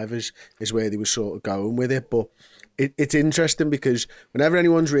 5-on-5 is where they were sort of going with it. But it's interesting because whenever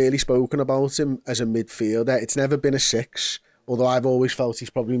anyone's really spoken about him as a midfielder, it's never been a 6. Although I've always felt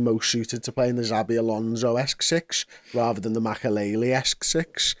he's probably most suited to playing the Xabi Alonso-esque 6 rather than the Makelele-esque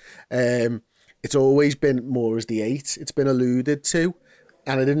 6. It's always been more as the 8. It's been alluded to.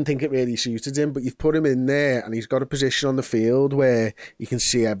 And I didn't think it really suited him, but you've put him in there and he's got a position on the field where he can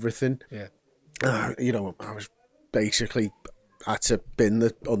see everything. Yeah. I was basically had to bin the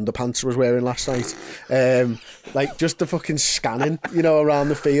underpants I was wearing last night. Like just the fucking scanning, around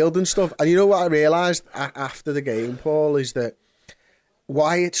the field and stuff. And you know what I realised after the game, Paul, is that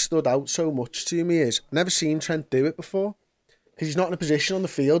why it stood out so much to me is I've never seen Trent do it before. Because he's not in a position on the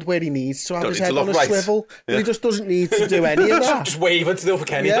field where he needs to have his head on a swivel. Yeah. He just doesn't need to do any of that. Just waving to the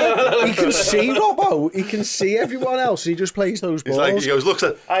Kenny. Yeah. He can see Robbo. He can see everyone else. He just plays those balls. He goes, looks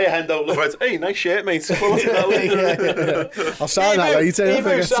at, your hand out, look right. Hey, nice shirt, mate. Yeah. I'll sign that later if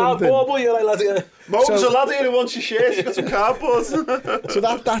I get something. Mo's a lad here who wants your shirt. He's got some cardboard. So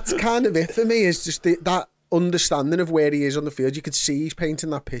that's kind of it for me, is just that understanding of where he is on the field. You could see he's painting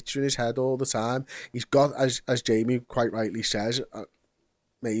that picture in his head all the time. He's got, as Jamie quite rightly says,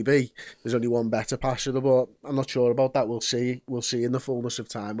 maybe there's only one better passer, but I'm not sure about that. We'll see in the fullness of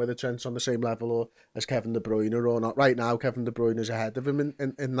time whether Trent's on the same level or as Kevin De Bruyne or not. Right now, Kevin De Bruyne is ahead of him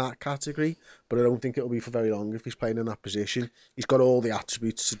in that category, but I don't think it'll be for very long if he's playing in that position. He's got all the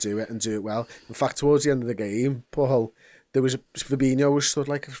attributes to do it and do it well. In fact, towards the end of the game, Paul, Fabinho was stood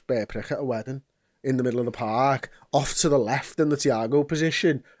like a spare prick at a wedding in the middle of the park, off to the left in the Thiago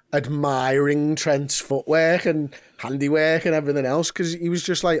position, admiring Trent's footwork and handiwork and everything else, because he was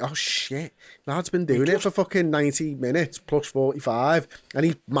just like, oh shit, lad's been doing it for fucking 90 minutes plus 45 and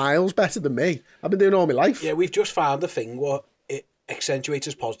he's miles better than me. I've been doing it all my life. Yeah, we've just found a thing where it accentuates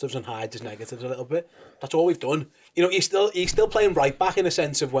his positives and hides his negatives a little bit. That's all we've done. You know, he's still playing right back in a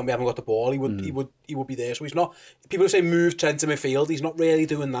sense of when we haven't got the ball, he would be there. So he's not, people say move Trent to midfield, he's not really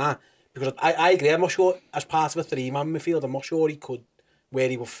doing that, because I agree, I'm not sure as part of a 3-man midfield, I'm not sure he could, where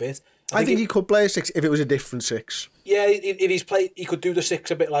he would fit. I think he could play a 6 if it was a different 6. Yeah, if he's played, he could do the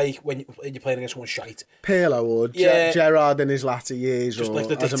 6 a bit like when you're playing against someone shite. Pirlo or Gerrard in his latter years, just or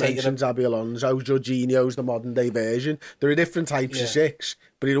like as I mentioned, Xabi Alonso, Jorginho's the modern day version. There are different types of 6,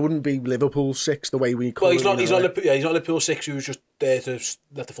 but it wouldn't be Liverpool's 6 the way we call it. Well, he's not Liverpool's 6 who's just there to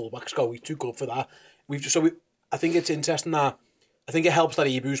let the fullbacks go. He's too good for that. I think it's interesting that I think it helps that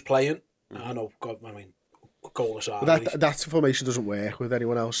Ibu's playing. I know, goal aside. But that formation doesn't work with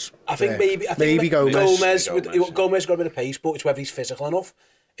anyone else. I think maybe Gomez got a bit of pace, but it's whether he's physical enough.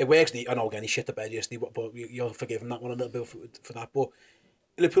 It works. I know again he shit the bed yesterday, but you'll forgive him that one a little bit for that. But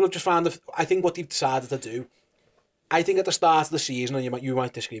Liverpool have just found. I think what they've decided to do. I think at the start of the season, and you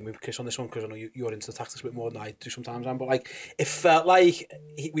might disagree with Chris on this one because I know you're into the tactics a bit more than I do sometimes. But like it felt like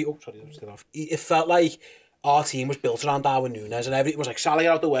it felt like our team was built around Darwin Núñez, and everything was like Salah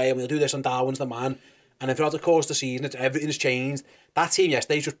out the way, and we'll do this, and Darwin's the man. And then throughout the course of the season, everything's changed. That team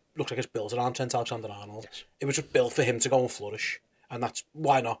yesterday just looks like it's built around Trent Alexander-Arnold. Yes. It was just built for him to go and flourish. And that's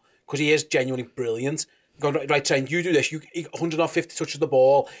why not? Because he is genuinely brilliant. Going, right, Trent, you do this. You 150 touches the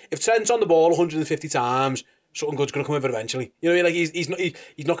ball. If Trent's on the ball 150 times, something good's going to come over eventually. You know, like he's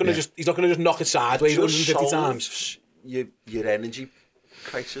not going to just knock it sideways 150 times. Your energy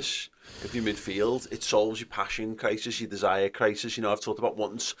crisis. If you're midfield, it solves your passion crisis, your desire crisis. You know, I've talked about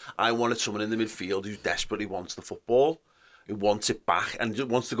once, I wanted someone in the midfield who desperately wants the football, who wants it back and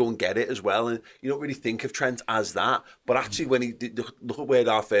wants to go and get it as well. And you don't really think of Trent as that, but actually when he look at where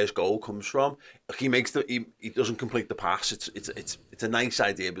our first goal comes from, he makes he doesn't complete the pass. It's a nice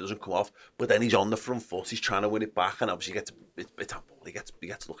idea, but it doesn't come off. But then he's on the front foot, he's trying to win it back, and obviously he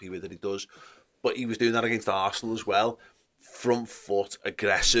gets lucky with it. He does, but he was doing that against Arsenal as well. Front foot,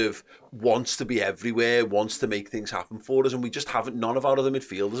 aggressive, wants to be everywhere, wants to make things happen for us, and we just haven't. None of our other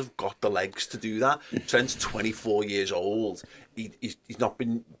midfielders have got the legs to do that. Trent's 24 years old. He's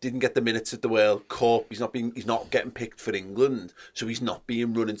didn't get the minutes at the World Cup. He's not getting picked for England, so he's not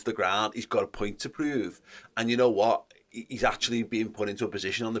being run into the ground. He's got a point to prove, and you know what? He's actually being put into a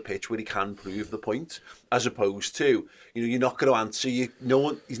position on the pitch where he can prove the point, as opposed to, you know, you're not going to answer.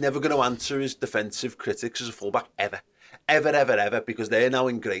 He's never going to answer his defensive critics as a fullback ever, because they're now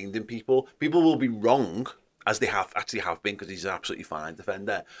ingrained in people. People will be wrong, as they have been, because he's an absolutely fine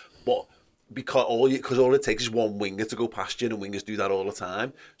defender. But because all it takes is one winger to go past you, and wingers do that all the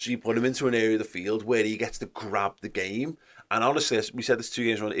time. So you put him into an area of the field where he gets to grab the game. And honestly, we said this 2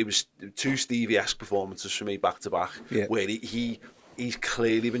 games on. It was 2 Stevie-esque performances for me back to back, where he's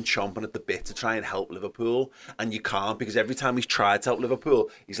clearly been chomping at the bit to try and help Liverpool, and you can't, because every time he's tried to help Liverpool,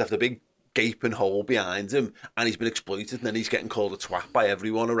 he's left a big gaping hole behind him, and he's been exploited, and then he's getting called a twat by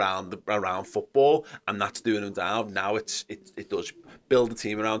everyone around football, and that's doing him down. Now it does build a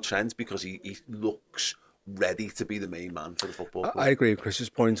team around Trent, because he looks ready to be the main man for the football club. I agree with Chris's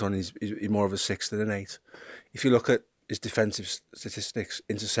point on he's more of a 6 than an 8. If you look at his defensive statistics,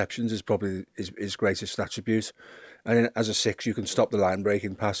 interceptions is probably his greatest attribute. And as a 6, you can stop the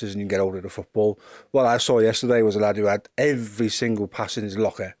line-breaking passes and you can get hold of the football. What I saw yesterday was a lad who had every single pass in his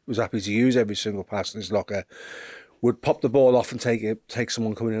locker, was happy to use every single pass in his locker, would pop the ball off and take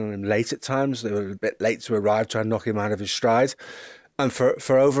someone coming in on him late at times. They were a bit late to arrive, try and knock him out of his stride. And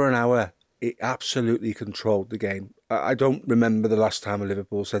for over an hour, it absolutely controlled the game. I don't remember the last time a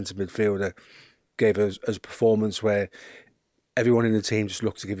Liverpool centre midfielder gave us a performance where everyone in the team just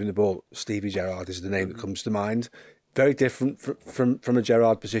looked to give him the ball. Stevie Gerrard is the name that comes to mind. Very different from a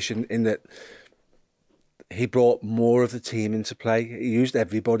Gerrard position in that he brought more of the team into play. He used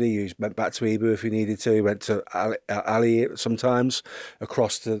everybody. He went back to Ibu if he needed to. He went to Ali sometimes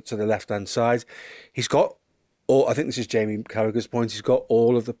across to the left-hand side. He's got all, I think this is Jamie Carragher's point, he's got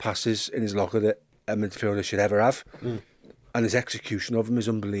all of the passes in his locker that a midfielder should ever have. And his execution of them is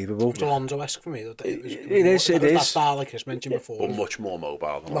unbelievable. It's Alonso-esque for me. It is. That style, like Chris mentioned before. But much more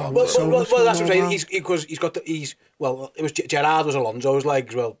mobile than Well, that's what I'm saying. It was Gerrard was Alonso's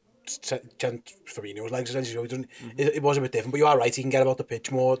legs. Well, Fabinho's legs essentially. So it was a bit different. But you are right. He can get about the pitch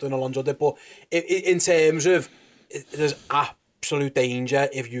more than Alonso did. But in terms of, there's absolute danger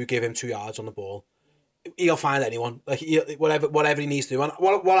if you give him 2 yards on the ball. He'll find anyone. Like whatever he needs to do. And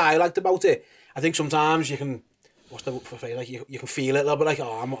what I liked about it, I think sometimes you can. What's the phrase? Like you can feel it a little bit like,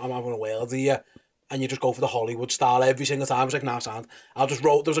 I'm having a whale here, and you just go for the Hollywood style every single time. It's like, nah, sound. I'll just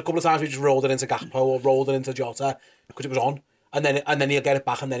roll. There was a couple of times we just rolled it into Gakpo or rolled it into Jota because it was on, and then he'll get it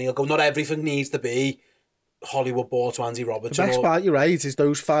back and then he'll go. Not everything needs to be Hollywood ball to Andy Robertson. The best part, you're right, is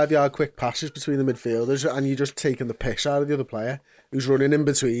those 5-yard quick passes between the midfielders, and you're just taking the piss out of the other player who's running in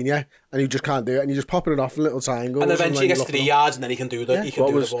between you, and you just can't do it, and you're just popping it off in little triangles. And eventually he gets 3 yards, and then he can do the the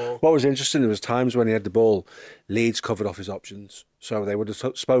ball. What was interesting, there was times when he had the ball, Leeds covered off his options. So they would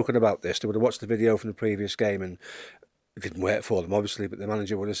have spoken about this, they would have watched the video from the previous game, and it didn't work for them, obviously, but the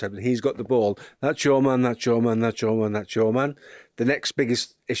manager would have said, he's got the ball, that's your man, that's your man, that's your man, that's your man. The next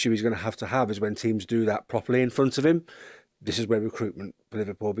biggest issue he's going to have is when teams do that properly in front of him. This is where recruitment for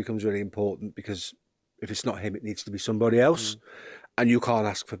Liverpool becomes really important, because if it's not him, it needs to be somebody else. And you can't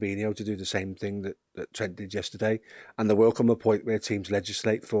ask Fabinho to do the same thing that Trent did yesterday. And there will come a point where teams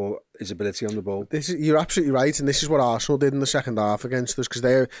legislate for his ability on the ball. You're absolutely right, and this is what Arsenal did in the second half against us,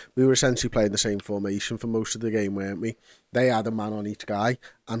 because we were essentially playing the same formation for most of the game, weren't we? They had a man on each guy,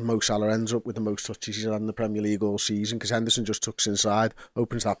 and Mo Salah ends up with the most touches he's had in the Premier League all season, because Henderson just tucks inside,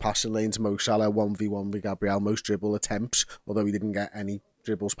 opens that passing lane to Mo Salah, 1v1 with Gabriel, most dribble attempts, although he didn't get any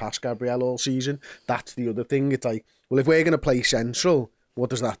dribbles past Gabriel all season. That's the other thing. It's like, well, if we're going to play central,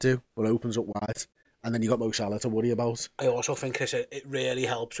 what does that do? Well, it opens up wide, and then you got Mo Salah to worry about. I also think, Chris, it really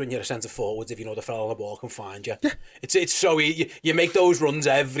helps when you're a centre forwards if you know the fella on the ball can find you. Yeah. It's so you make those runs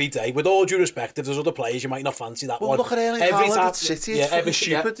every day. With all due respect, if there's other players you might not fancy that one. Look at Erling Haaland at City. It's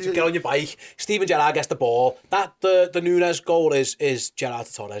stupid. Get on your bike. Steven Gerrard gets the ball. The Nunes goal is Gerrard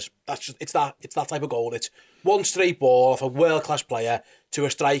to Torres. It's that type of goal. It's one straight ball off a world class player to a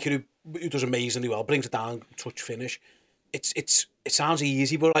striker who does amazingly well, brings it down, touch, finish. It sounds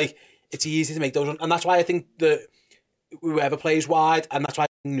easy, but like it's easy to make those, and that's why I think that whoever plays wide, and that's why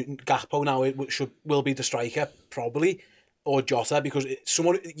Gakpo now will be the striker probably, or Jota, because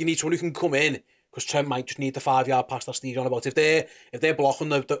you need someone who can come in, because Trent might just need the 5-yard pass that Steve's on about. If they're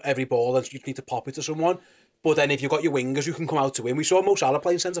blocking every ball, then you need to pop it to someone. But then if you've got your wingers who can come out to win, we saw Mo Salah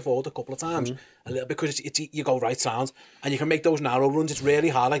playing centre forward a couple of times, a little bit, because you go right sound and you can make those narrow runs. It's really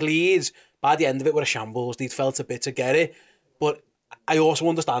hard. Like Leeds, by the end of it, were a shambles. They'd felt a bit to get it, but I also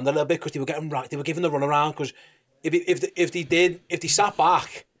understand a little bit because they were getting right. They were giving the run around, because if they sat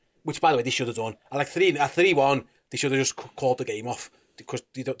back, which by the way they should have done, at 3-1, they should have just called the game off, because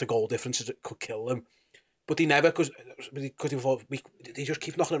the goal difference could kill them. But they never, because they thought, they just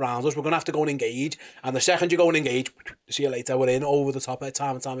keep knocking around us. We're going to have to go and engage. And the second you go and engage, see you later, we're in over the top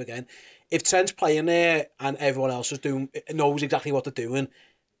time and time again. If Trent's playing there and everyone else knows exactly what they're doing,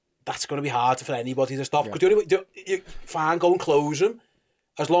 that's going to be hard for anybody to stop. Because fine, go and close him.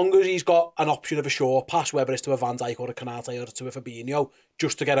 As long as he's got an option of a short pass, whether it's to a Van Dijk or a Konate or to a Fabinho,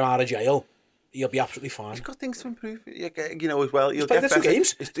 just to get him out of jail, he'll be absolutely fine. He's got things to improve, as well. You'll get better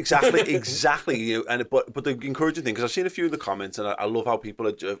games. It's exactly. But the encouraging thing, because I've seen a few of the comments, and I love how people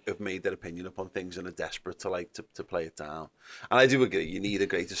have made their opinion upon things and are desperate to play it down. And I do agree, you need a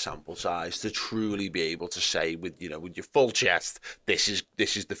greater sample size to truly be able to say with your full chest, this is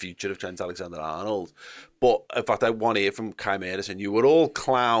the future of Trent Alexander-Arnold. But in fact, I want to hear from Kai Madison. You were all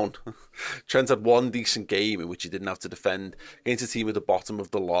clown. Trent had one decent game in which he didn't have to defend against a team at the bottom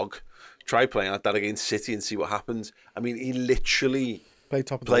of the log. Try playing like that against City and see what happens. I mean, he literally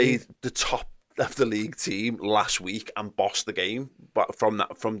played the top of the league team last week and bossed the game, but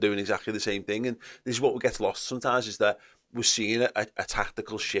from doing exactly the same thing. And this is what gets lost sometimes, is that we're seeing a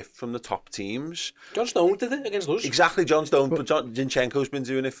tactical shift from the top teams. John Stone did it against us. Exactly, John Stone, but Zinchenko's been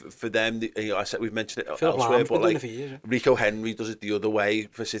doing it for them. I said we've mentioned it elsewhere, but like Rico Henry does it the other way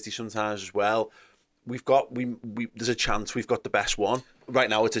for City sometimes as well. There's a chance we've got the best one. Right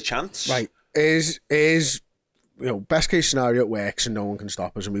now it's a chance. Right. Is best case scenario, it works and no one can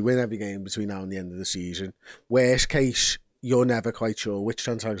stop us and we win every game between now and the end of the season. Worst case, you're never quite sure which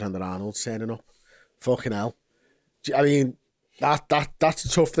Trent Alexander-Arnold's turning up. Fucking hell. I mean, that's a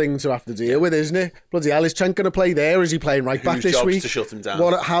tough thing to have to deal with, isn't it? Bloody hell, is Trent going to play there? Or is he playing right back this week? To shut him down?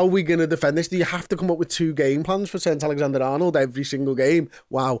 How are we going to defend this? Do you have to come up with 2 game plans for Trent Alexander-Arnold every single game?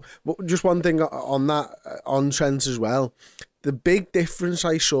 Wow. But just one thing on that, on Trent as well. the big difference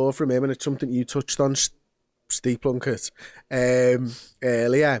I saw from him, and it's something you touched on, Steve Plunkett,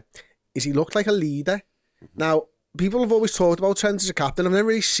 earlier, is he looked like a leader. Now, people have always talked about Trent as a captain. I've never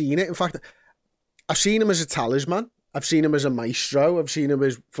really seen it. In fact, I've seen him as a talisman. I've seen him as a maestro. I've seen him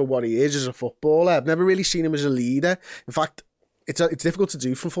as for what he is as a footballer. I've never really seen him as a leader. In fact, it's difficult to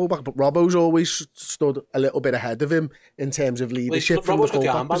do from fullback, but Robbo's always stood a little bit ahead of him in terms of leadership from the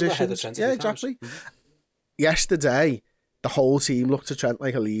fullback position. Yeah, exactly. Yesterday, the whole team looked to Trent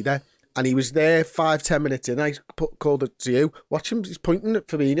like a leader, and he was there 5-10 minutes in. I called it to you. Watch him. He's pointing at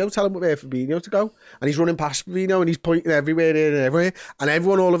Fabinho, telling where Fabinho to go, and he's running past Fabinho, and he's pointing everywhere, here and everywhere. And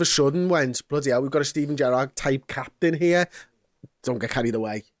everyone all of a sudden went, bloody hell, we've got a Steven Gerrard type captain here. Don't get carried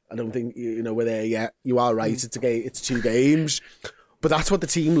away. I don't think we're there yet. You are right. It's 2 games, but that's what the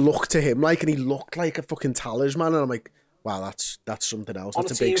team looked to him like, and he looked like a fucking talisman. And I'm like, wow, that's something else.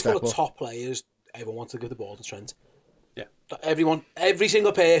 That's a big step up. On a team full of top players, everyone wants to give the ball to Trent. Yeah, every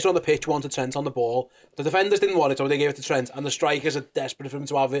single person on the pitch wanted Trent on the ball. The defenders didn't want it, so they gave it to Trent, and the strikers are desperate for him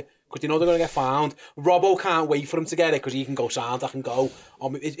to have it because they know they're going to get found. Robbo can't wait for him to get it because he can go sound. I can go.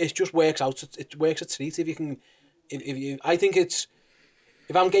 It just works out. It works a treat if you can. I think it's.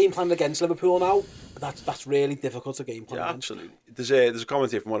 If I'm game planning against Liverpool now, that's really difficult to game plan. Yeah, absolutely. There's a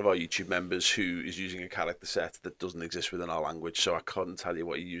comment here from one of our YouTube members who is using a character set that doesn't exist within our language, so I couldn't tell you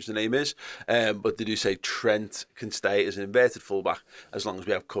what your username is. But they do say Trent can stay as an inverted fullback as long as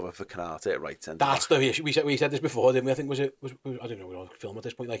we have cover for Canate at right centre. That's the issue. We said this before, didn't we? I think was I don't know. We don't film at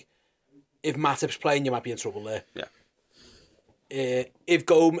this point. Like, if Matip's playing, you might be in trouble there. Yeah. If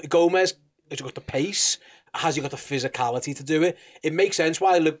Gomez has got the pace. Has he got the physicality to do it? It makes sense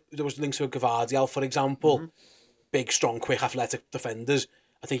why there was links with Gvardiol, for example. Mm-hmm. Big, strong, quick, athletic defenders.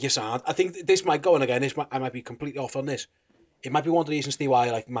 I think I think this might go on again. I might be completely off on this. It might be one of the reasons why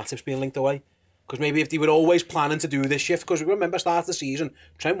like Matip's being linked away. Because maybe if they were always planning to do this shift, because remember, start of the season,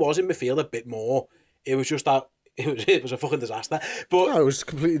 Trent was in midfield a bit more. It was just that it was a fucking disaster. But no, it was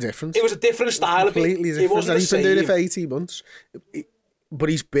completely different. It was a different style. Completely different. It wasn't and he's been doing it for 18 months. But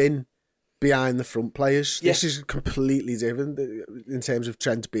he's been behind the front players. Yes. This is completely different in terms of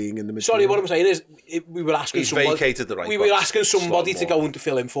Trent being in the midfield. Sorry, what I'm saying is we were asking vacated the right we were asking somebody to go and to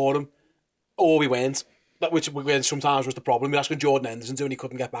fill in for him, or we weren't. Which sometimes was the problem. We were asking Jordan Henderson to, and he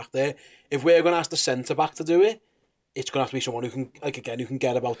couldn't get back there. If we're going to ask the centre back to do it, it's going to have to be someone who can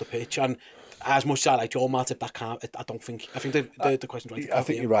get about the pitch. And as much as I like Joel Matip, that can't. I think the question's right. I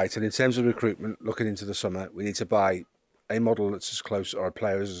think you're right. And in terms of recruitment, looking into the summer, we need to buy a model that's as close, or a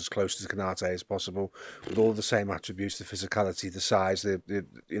player is as close to Canate as possible, with all the same attributes: the physicality, the size,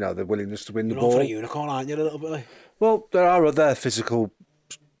 the willingness to win the ball. You're for a unicorn, aren't you? A little bit. Like? Well, there are other physical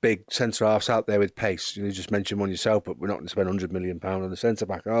big centre halves out there with pace. You just mentioned one yourself, but we're not going to spend £100 million on the centre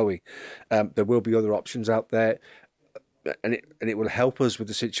back, are we? There will be other options out there, and it will help us with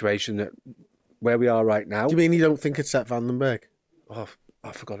the situation that where we are right now. Do you mean you don't think it's Seth Vandenberg? Oh,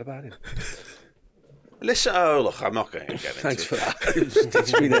 I forgot about him. Listen, look, I'm not going to get into Thanks for that.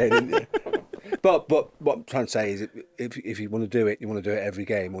 It's me there, didn't you? But what I'm trying to say is, if you want to do it, you want to do it every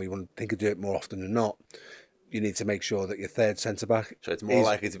game, or you want to think of do it more often than not. You need to make sure that your third centre back. So it's more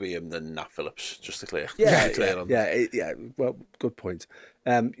likely to be him than Nat Phillips, just to clear. Yeah. Well, good point.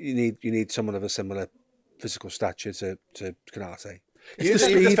 You need someone of a similar physical stature to Canate. It's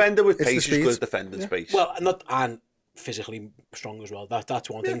the defender with pace is good defending space. Well, and physically strong as well. That's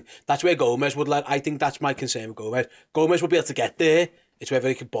one thing. That's where Gomez would let. I think that's my concern with Gomez. Gomez would be able to get there. It's whether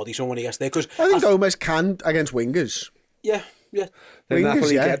he can body someone when he gets there. Because I think Gomez can against wingers. Yeah.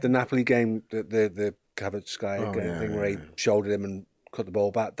 The Napoli game, the Kvaratskhelia thing where he shouldered him and cut the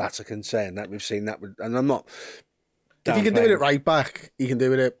ball back. That's a concern that we've seen. And I'm not. If he can do it at right back, he can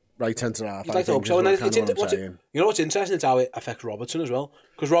do it at right centre half. You'd like to hope so. And you know what's interesting is how it affects Robertson as well.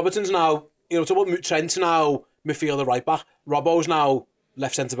 Because Robertson's now, Trent's now midfielder right back. Robbo's now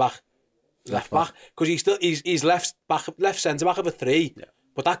left centre back, left back. Because he's left centre back of a 3. Yeah.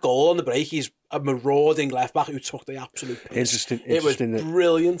 But that goal on the break, he's a marauding left back who took the absolute piss. It was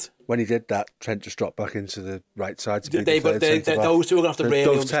brilliant. When he did that, Trent just dropped back into the right side. Those two are going to have to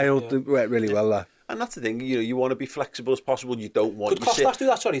really dovetailed really well there. And that's the thing, you want to be flexible as possible. You don't want. Could Kostas do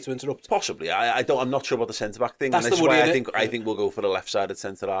that? Sorry to interrupt. Possibly, I'm not sure about the centre back thing. That's and the worry. I think we'll go for the left sided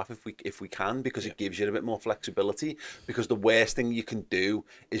centre half if we can, because it gives you a bit more flexibility. Because the worst thing you can do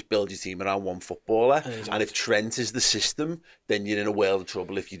is build your team around one footballer. And if Trent is the system, then you're in a world of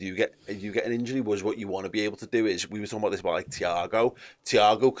trouble. If you get an injury, was what you want to be able to do is, we were talking about this about like Thiago.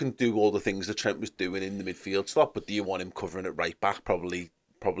 Thiago can do all the things that Trent was doing in the midfield slot, but do you want him covering it right back? Probably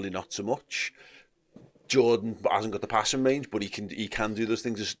not so much. Jordan hasn't got the passing range, but he can do those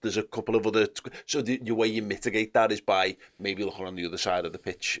things. There's a couple of other. So the way you mitigate that is by maybe looking on the other side of the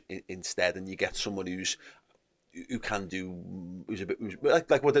pitch instead, and you get someone who can do, who's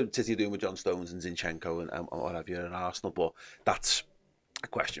like what City are doing with John Stones and Zinchenko and what have you in Arsenal. But that's a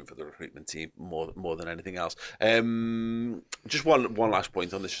question for the recruitment team more than anything else. Just one last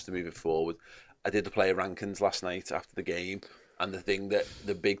point on this, just to move it forward. I did the player rankings last night after the game, and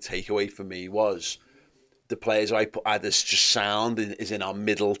the big takeaway for me was the players I put as just sound is in our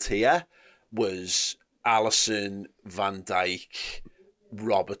middle tier was Alisson, Van Dijk,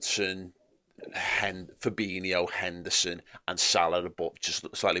 Robertson, Fabinho, Henderson, and Salah above, just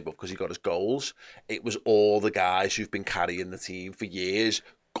slightly above because he got his goals. It was all the guys who've been carrying the team for years,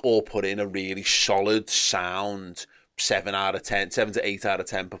 all put in a really solid, sound 7 to 8 out of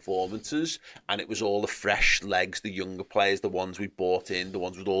 10 performances, and it was all the fresh legs, the younger players, the ones we bought in, the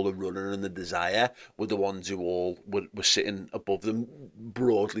ones with all the running and the desire, were the ones who all were sitting above them,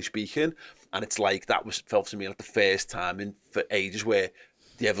 broadly speaking. And it's like that felt to me like the first time for ages where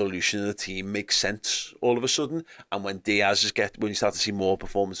the evolution of the team makes sense all of a sudden. And when when you start to see more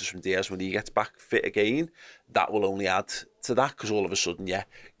performances from Diaz when he gets back fit again, that will only add to that, because all of a sudden,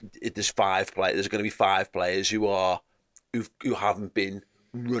 there's 5 players. There's going to be 5 players who haven't been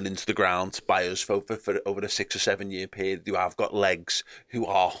run into the ground by us for over a 6 or 7 year period, who have got legs, who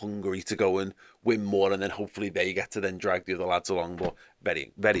are hungry to go and win more, and then hopefully they get to then drag the other lads along. But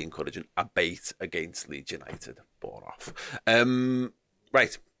very, very encouraging. A bait against Leeds United. Bought off.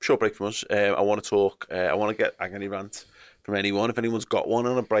 Right, short break from us. I want to get agony rant from anyone, if anyone's got one,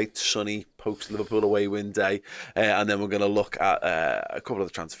 on a bright, sunny post-Liverpool away win day. And then we're going to look at a couple of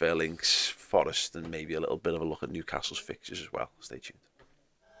the transfer links, Forest, and maybe a little bit of a look at Newcastle's fixtures as well. Stay tuned.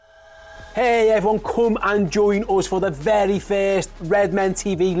 Hey everyone, come and join us for the very first Redmen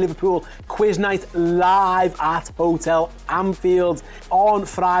TV Liverpool quiz night live at Hotel Anfield. On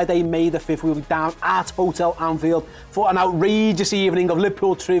Friday, May the 5th, we'll be down at Hotel Anfield for an outrageous evening of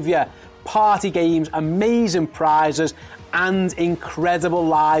Liverpool trivia, party games, amazing prizes, and incredible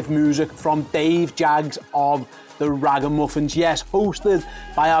live music from Dave Jaggs of the Ragamuffins. Yes, hosted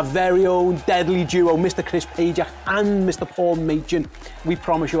by our very own deadly duo, Mr. Chris Pajak and Mr. Paul Machin. We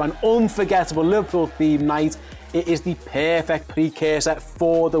promise you an unforgettable Liverpool-themed night. It is the perfect precursor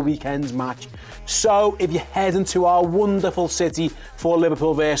for the weekend's match. So if you're heading to our wonderful city for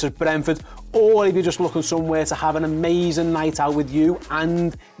Liverpool versus Brentford, or if you're just looking somewhere to have an amazing night out with you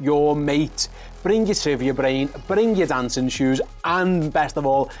and your mate, bring your trivia brain, bring your dancing shoes, and best of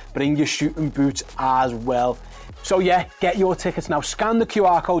all, bring your shooting boots as well. So get your tickets now. Scan the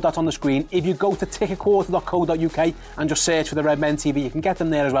QR code that's on the screen. If you go to ticketquarter.co.uk and just search for the Redmen TV, you can get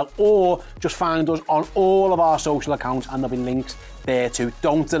them there as well. Or just find us on all of our social accounts and there'll be links there too.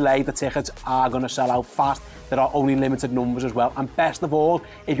 Don't delay, the tickets are going to sell out fast. There are only limited numbers as well. And best of all,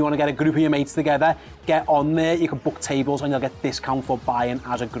 if you want to get a group of your mates together, get on there. You can book tables and you'll get discount for buying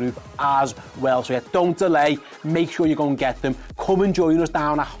as a group as well. So don't delay. Make sure you go and get them. Come and join us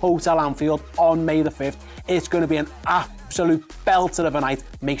down at Hotel Anfield on May the 5th. It's going to be an absolute belter of a night.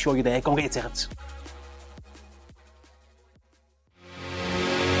 Make sure you're there. Go and get your tickets.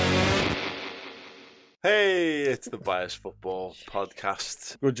 Hey, it's the Bias Football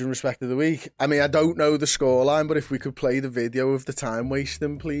Podcast. Grudge and respect of the week. I mean, I don't know the scoreline, but if we could play the video of the time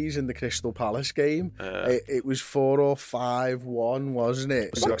wasting, please, in the Crystal Palace game. It was 4 or 5-1, wasn't it?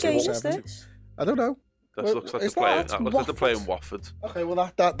 What game is this? I don't know. That looks like they're playing Watford. Okay,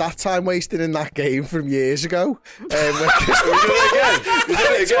 well that time wasting in that game from years ago. We did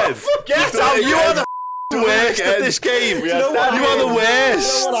it again. Get out! You are the worst at this game. You are the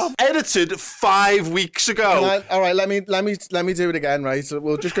worst. Edited 5 weeks ago. All right, let me do it again. Right, so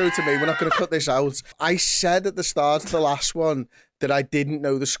we'll just go to me. We're not going to cut this out. I said at the start of the last one that I didn't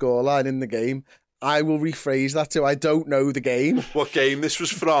know the scoreline in the game. I will rephrase that to I don't know the game. What game this was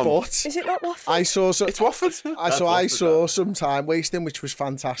from? But is it not Watford? It's Watford. I saw some time wasting, which was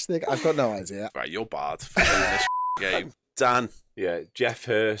fantastic. I've got no idea. Right, you're bad for this game. Dan. Yeah, Jeff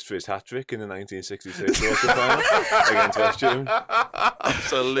Hurst for his hat-trick in the 1966 quarter-final against West Ham.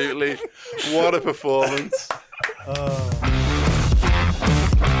 Absolutely. What a performance.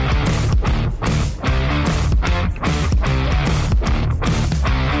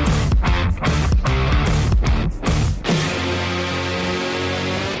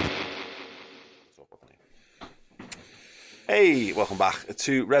 Hey, welcome back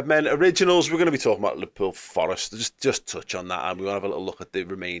to Redmen Originals. We're going to be talking about Liverpool Forest. Just touch on that, and we're going to have a little look at the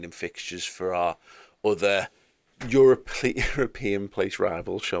remaining fixtures for our other European place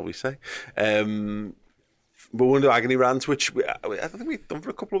rivals, shall we say. But we're going to do agony rants, which I think we've done for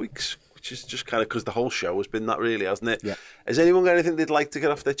a couple of weeks. which is just kind of because the whole show has been that, really, hasn't it? Yeah. Has anyone got anything they'd like to get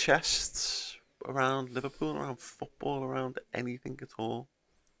off their chests around Liverpool, around football, around anything at all?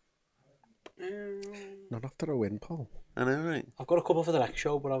 Not after a win, Paul. I know, right? I've got a couple for the next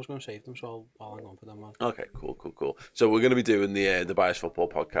show, but I was going to save them, so I'll hang on for them, man. Okay, cool. So we're going to be doing the Bias Football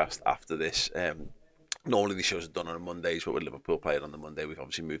podcast after this. Normally these shows are done on Mondays, but with Liverpool playing on the Monday, we've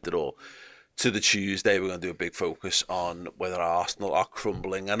obviously moved it all to the Tuesday. We're going to do a big focus on whether Arsenal are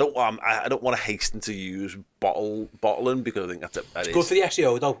crumbling. I don't want to hasten to use bottling, because I think that It's is good for the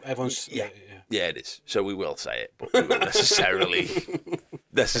SEO, though. Everyone's... Yeah, it is. So we will say it, but we won't necessarily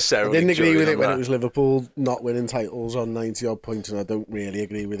I didn't agree with it when that. it was Liverpool not winning titles on 90-odd points, and I don't really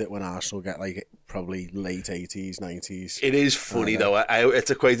agree with it when Arsenal get like probably late 80s, 90s. It is funny, though.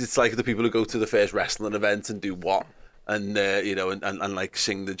 It's equated to like the people who go to the first wrestling event and do what? And, and like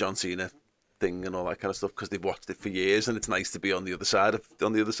sing the John Cena thing and all that kind of stuff, because they've watched it for years, and it's nice to be on the other side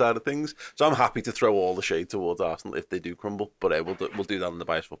of things. So I'm happy to throw all the shade towards Arsenal if they do crumble, but we'll do that on the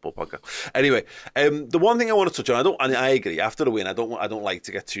Bias Football podcast. Anyway, the one thing I want to touch on, I agree, after the win, I don't like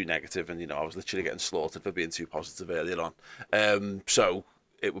to get too negative, and I was literally getting slaughtered for being too positive earlier on. So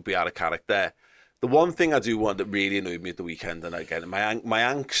it would be out of character. The one thing I do want that really annoyed me at the weekend, and again, my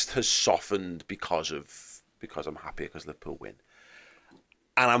angst has softened because I'm happy because Liverpool win.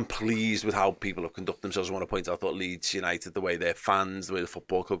 And I'm pleased with how people have conducted themselves. I want to point out, I thought Leeds United, the way their fans, the way the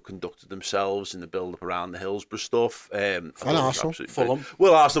football club conducted themselves in the build-up around the Hillsborough stuff. And Arsenal. Fulham.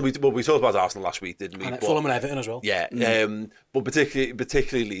 Well, Arsenal, we talked about Arsenal last week, didn't we? And Fulham and Everton as well. Yeah, but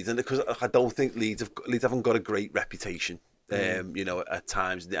particularly Leeds, and because I don't think Leeds haven't got a great reputation. At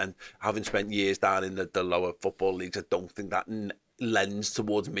times, and having spent years down in the lower football leagues, I don't think that lends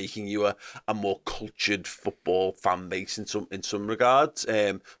towards making you a more cultured football fan base in some regards.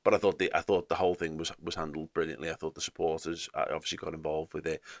 But I thought the whole thing was handled brilliantly. I thought the supporters obviously got involved with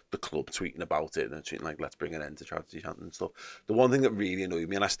it, the club tweeting about it and tweeting like, let's bring an end to charity chanting and stuff. The one thing that really annoyed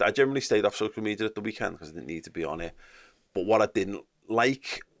me, and I generally stayed off social media at the weekend because I didn't need to be on it, but what I didn't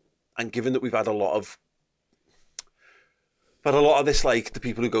like, and given that we've had a lot of this, like the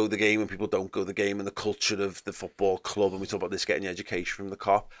people who go to the game and people don't go to the game, and the culture of the football club, and we talk about this getting education from the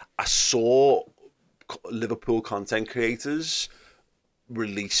cop. I saw Liverpool content creators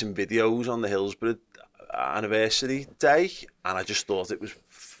releasing videos on the Hillsborough anniversary day, and I just thought it was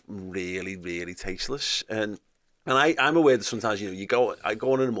really, really tasteless. And I'm aware that sometimes I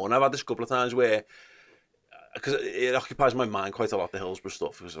go on in the morning. I've had this a couple of times where, because it occupies my mind quite a lot, the Hillsborough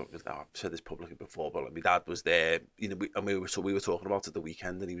stuff, because I've said this publicly before, but like, my dad was there, we were talking about it the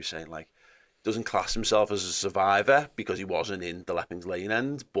weekend, and he was saying like, he doesn't class himself as a survivor because he wasn't in the Leppings Lane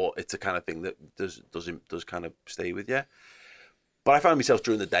end, but it's a kind of thing that does kind of stay with you. But I found myself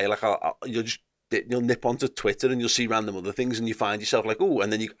during the day, like you'll nip onto Twitter and you'll see random other things, and you find yourself like, oh,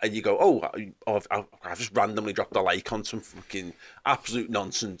 and then you go, I've just randomly dropped a like on some fucking absolute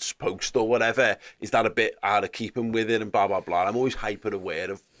nonsense post or whatever. Is that a bit out of keeping with it and blah, blah, blah. I'm always hyper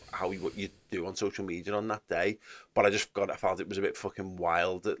aware of what you do on social media on that day, but I felt it was a bit fucking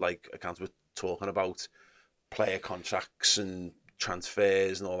wild that like accounts were talking about player contracts and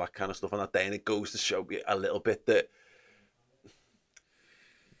transfers and all that kind of stuff on that day, and it goes to show me a little bit that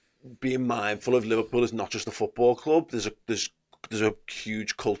being mindful of Liverpool is not just a football club. There's a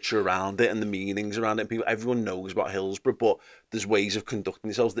huge culture around it and the meanings around it. And everyone knows about Hillsborough, but there's ways of conducting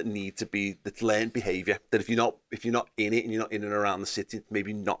themselves that's learned behaviour. That if you're not in it and you're not in and around the city,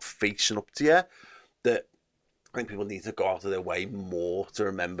 maybe not facing up to you, that I think people need to go out of their way more to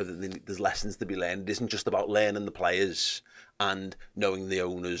remember that there's lessons to be learned. It isn't just about learning the players and knowing the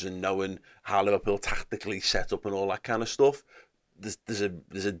owners and knowing how Liverpool tactically set up and all that kind of stuff. There's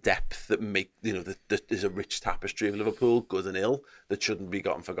a depth that there's a rich tapestry of Liverpool, good and ill, that shouldn't be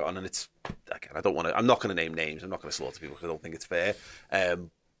forgotten. And it's, again, I'm not going to name names. I'm not going to slaughter people because I don't think it's fair.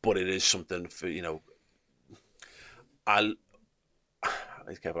 But it is something for, let's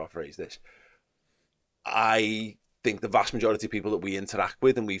careful how I phrase this. I think the vast majority of people that we interact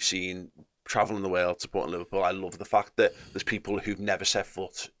with and we've seen travelling the world supporting Liverpool, I love the fact that there's people who've never set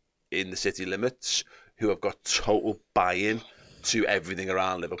foot in the city limits who have got total buy-in to everything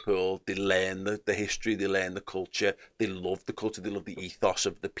around Liverpool. They learn the history, they learn the culture, they love the culture, they love the ethos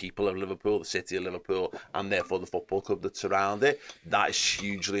of the people of Liverpool, the city of Liverpool, and therefore the football club that's around it. That is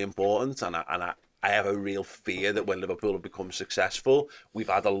hugely important, and I have a real fear that when Liverpool have become successful, we've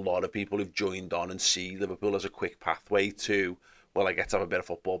had a lot of people who've joined on and see Liverpool as a quick pathway to, well, I get to have a bit of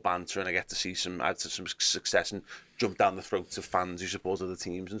football banter and I get to see some success and jump down the throats of fans who support other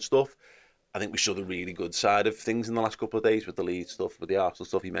teams and stuff. I think we saw the really good side of things in the last couple of days with the Leeds stuff, with the Arsenal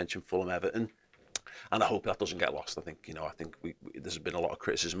stuff. You mentioned Fulham, Everton. And I hope that doesn't get lost. I think there's been a lot of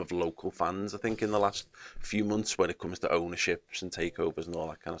criticism of local fans, I think, in the last few months when it comes to ownerships and takeovers and all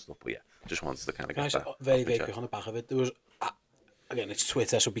that kind of stuff. But yeah, just wants to kind of get that very quick on the back of it. There was, again, it's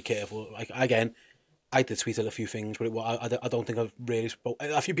Twitter, so be careful. Like, again, I did tweet a few things, but I don't think I've really spoke.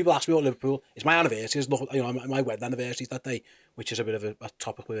 A few people asked me about Liverpool. It's my anniversary. My wedding anniversary is that day, which is a bit of a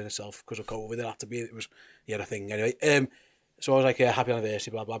topic within itself because of COVID. It had to be. It was a thing anyway. So I was like, happy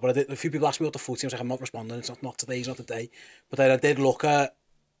anniversary, blah blah. But a few people asked me about the footy. I was like, I'm not responding. It's not today. It's not the day. But then I did look at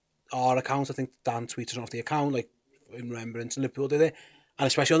our account. I think Dan tweeted off the account, like in remembrance of Liverpool, did it? And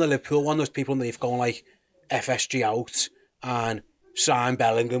especially on the Liverpool one, there's people underneath going like FSG out and sign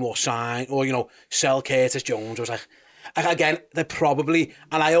Bellingham or sell Curtis Jones. I was like, again, they're probably,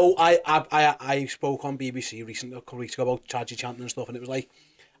 and I spoke on BBC recently, a couple of weeks ago, about Chaji Chanton and stuff, and it was like,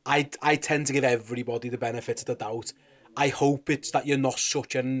 I tend to give everybody the benefit of the doubt. I hope it's that you're not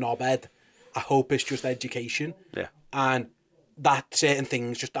such a knobhead. I hope it's just education. Yeah. And that certain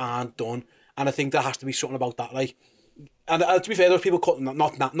things just aren't done. And I think there has to be something about that, like, and to be fair, those people cutting not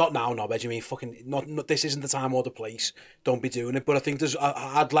now, knobhead. You mean fucking not? This isn't the time or the place. Don't be doing it. But I think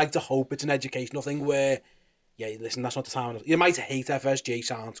I'd like to hope it's an educational thing where, yeah, listen, that's not the time. You might hate FSG,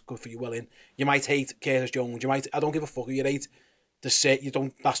 sounds good for you, well in. You might hate Curtis Jones. I don't give a fuck who you hate. There's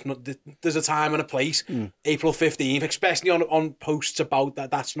a time and a place. April 15th, especially on posts about that.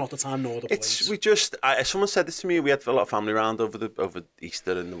 That's not the time nor the place. Someone said this to me. We had a lot of family around over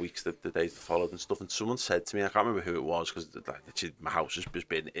Easter and the weeks the days that followed and stuff. And someone said to me, I can't remember who it was because my house has just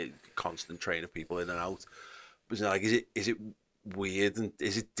been a constant train of people in and out. But like, is it weird and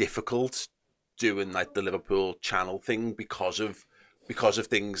is it difficult doing like the Liverpool channel thing because of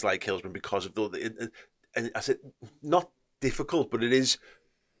things like Hillsborough, because of and I said not difficult, but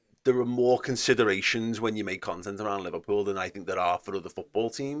there are more considerations when you make content around Liverpool than I think there are for other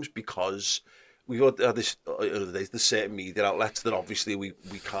football teams, because we've got there's certain media outlets that obviously we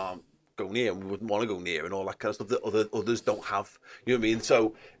can't go near and we wouldn't want to go near and all that kind of stuff that others don't have, you know what I mean?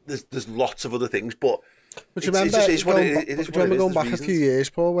 So there's lots of other things, but remember going back a few years,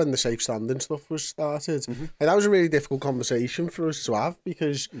 Paul, when the safe standing stuff was started? Mm-hmm. And that was a really difficult conversation for us to have,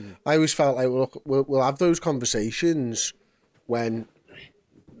 because I always felt like, look, we'll have those conversations when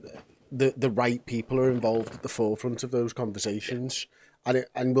the right people are involved at the forefront of those conversations,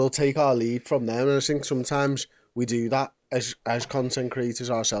 and we'll take our lead from them. And I think sometimes we do that as content creators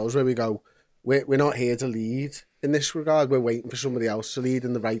ourselves, where we go, we're not here to lead in this regard. We're waiting for somebody else to lead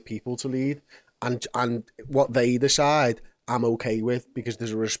and the right people to lead, and what they decide, I'm okay with, because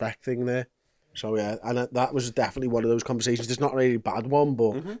there's a respect thing there. So yeah, and that was definitely one of those conversations. It's not really a bad one,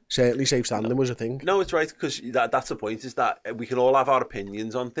 but certainly safe standing was a thing. No, it's right, because that's the point, is that we can all have our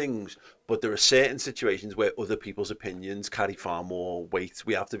opinions on things, but there are certain situations where other people's opinions carry far more weight.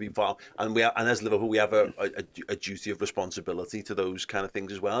 We have to be and as Liverpool, we have a duty of responsibility to those kind of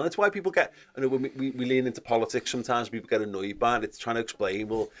things as well. And that's why people get, when we lean into politics, sometimes people get annoyed by it. It's trying to explain,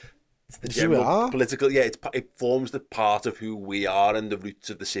 well, the general political, it forms the part of who we are and the roots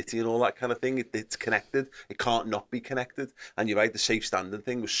of the city and all that kind of thing. It's connected. It can't not be connected. And you're right, the safe standing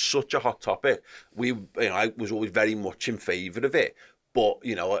thing was such a hot topic. I was always very much in favour of it. But,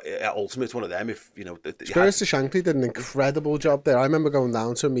 ultimately it's one of them. If Spirits to Shankly did an incredible job there. I remember going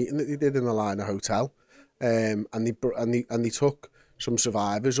down to a meeting that they did in the Liner Hotel, and they took some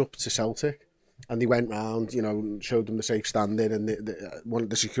survivors up to Celtic. And they went round, showed them the safe standing, and one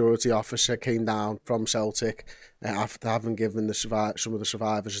of the security officer came down from Celtic after having given some of the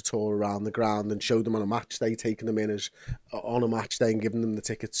survivors a tour around the ground and showed them on a match day, taking them in on a match day and giving them the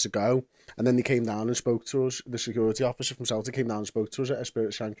tickets to go. And then they came down and spoke to us. The security officer from Celtic came down and spoke to us at a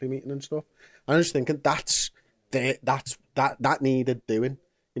Spirit Shankly meeting and stuff. And I was thinking that needed doing.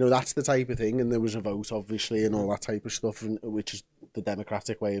 That's the type of thing, and there was a vote, obviously, and all that type of stuff, which is the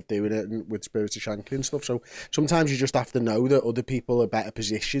democratic way of doing it, and with Spirit of Shankly and stuff. So sometimes you just have to know that other people are better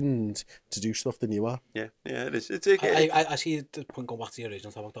positioned to do stuff than you are. Yeah, it is. I see the point, going back to the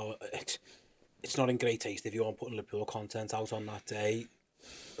original topic, though. It's not in great taste if you aren't putting Liverpool content out on that day.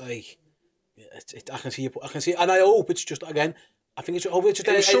 Like, I can see, and I hope it's just, again, I think it's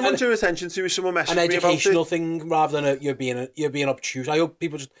just someone drew attention to, someone messaged me about it. An educational thing rather than you're being obtuse. I hope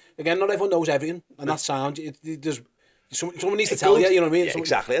people just, again, not everyone knows everything, and that sounds, someone needs to tell you, you know what I mean? Yeah,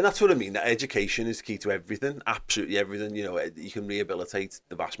 exactly, and that's what I mean. That education is key to everything, absolutely everything. You can rehabilitate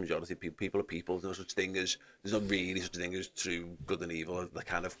the vast majority of people. People are people. There's not really such a thing as true good and evil. The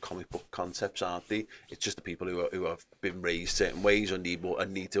kind of comic book concepts, aren't they? It's just the people who have been raised certain ways or need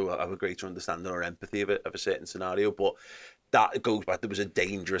to have a greater understanding or empathy of a certain scenario. But that goes back. There was a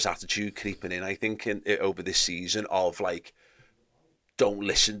dangerous attitude creeping in, I think, over this season of like, don't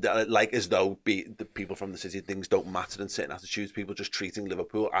listen, like as though the people from the city, things don't matter, and certain attitudes, people just treating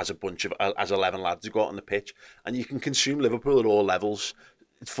Liverpool as a bunch of, as 11 lads who go out on the pitch, and you can consume Liverpool at all levels.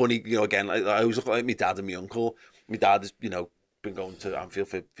 It's funny, you know, again, I always look like my dad and my uncle. My dad has, you know, been going to Anfield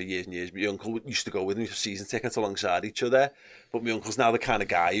for years and years. My uncle used to go with me for season tickets alongside each other, but my uncle's now the kind of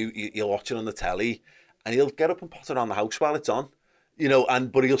guy who he'll watch it on the telly, and he'll get up and potter around the house while it's on. You know,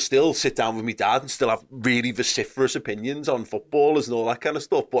 but he'll still sit down with me dad and still have really vociferous opinions on footballers and all that kind of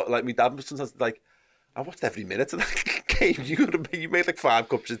stuff. But like my dad was sometimes like, I watched every minute of that game. You made like 5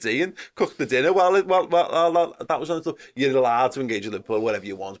 cups of tea and cooked the dinner while that was on. Stuff. You're allowed to engage with Liverpool whatever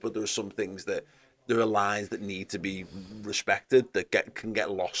you want, but there are some things that there are lines that need to be respected that can get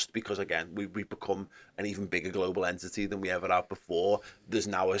lost because, again, we've become an even bigger global entity than we ever have before. There's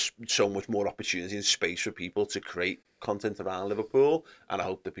now so much more opportunity and space for people to create content around Liverpool, and I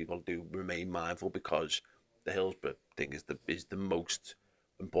hope that people do remain mindful, because the Hillsborough thing is the most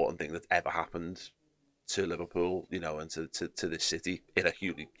important thing that's ever happened to Liverpool, you know, and to this city in a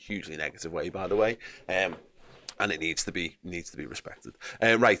hugely negative way, by the way. And it needs to be respected.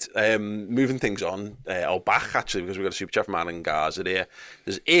 Right, moving things on, back actually, because we've got a super chat from Alan Garza here.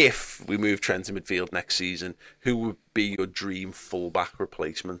 There's, if we move Trent to midfield next season, who would be your dream fullback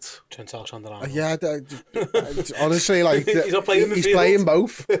replacement? Trent Alexander-Arnold. Yeah, honestly, like he's not playing he's playing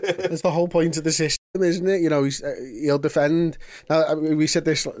both. That's the whole point of the system, isn't it? You know, he'll defend. Now, we said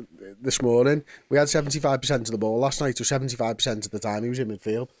this morning. We had 75% of the ball last night, so 75% of the time he was in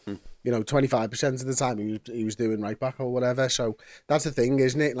midfield. You know, 25% of the time he was doing right back or whatever. So that's the thing,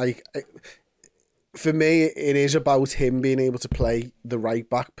 isn't it? Like, for me, it is about him being able to play the right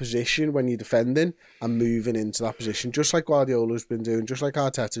back position when you're defending and moving into that position, just like Guardiola's been doing, just like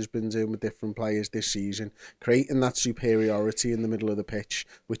Arteta's been doing with different players this season, creating that superiority in the middle of the pitch,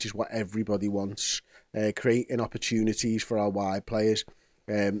 which is what everybody wants, creating opportunities for our wide players.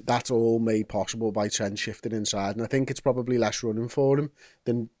 That's all made possible by Trent shifting inside, and I think it's probably less running for him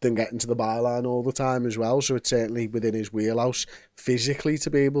than getting to the byline all the time as well. So it's certainly within his wheelhouse physically to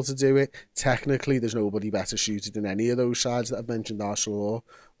be able to do it. Technically, there's nobody better suited than any of those sides that I've mentioned, Arsenal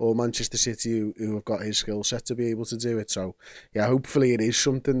or Manchester City, who have got his skill set to be able to do it. So yeah, hopefully it is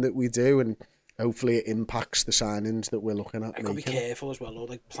something that we do, and hopefully it impacts the signings that we're looking at. I've got to be careful as well, though.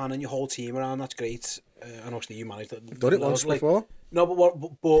 Like, planning your whole team around, that's great. And obviously you managed it. Done it once before. No,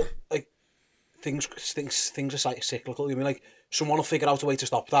 but like things are like cyclical. You mean, like, someone will figure out a way to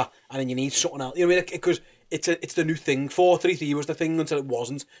stop that, and then you need something else. You know what I mean? Because it's the new thing. 4-3-3 was the thing until it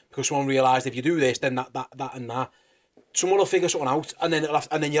wasn't, because someone realised if you do this, then that and that. Someone will figure something out, and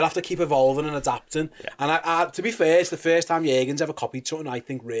then you'll have to keep evolving and adapting. Yeah. And I, to be fair, it's the first time Jürgen's ever copied something, I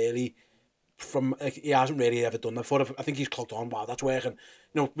think, really. He hasn't really ever done that before. I think he's clocked on, wow, that's working.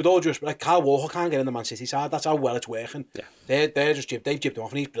 You know, with all just, like, Kyle Walker can't get in the Man City side. That's how well it's working. Yeah. They've jibbed him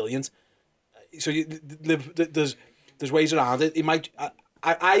off, and he's brilliant. So there's ways around it. He might.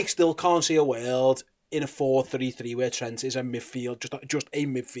 I still can't see a world in a 4-3-3 where Trent is a midfield, just a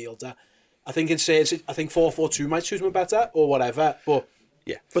midfielder. I think 4-4-2 might suit him better or whatever. But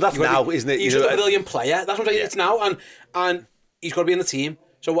yeah, but that's now, isn't it? He's just a brilliant player. That's what I'm saying. Yeah. It's now, and he's got to be in the team.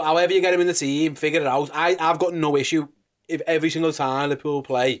 So however you get him in the team, figure it out. I've got no issue if every single time Liverpool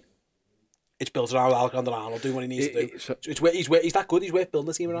play, it's built around Alexander-Arnold doing what he needs to do. So he's that good. He's worth building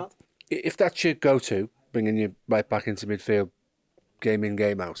the team around. If that's your go-to, bringing you right back into midfield, game in,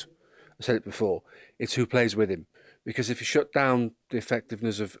 game out, I said it before, it's who plays with him. Because if you shut down the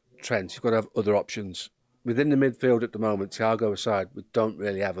effectiveness of Trent, you've got to have other options. Within the midfield at the moment, Thiago aside, we don't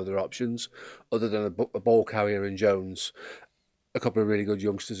really have other options other than a ball carrier in Jones, a couple of really good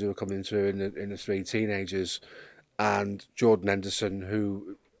youngsters who are coming through in the 3 teenagers, and Jordan Henderson,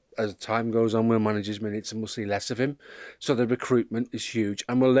 who, as time goes on, will manage his minutes and we'll see less of him. So the recruitment is huge,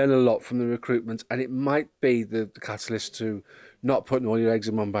 and we'll learn a lot from the recruitment, and it might be the catalyst to not putting all your eggs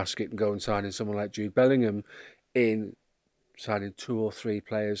in one basket and go and signing someone like Jude Bellingham, in signing 2 or 3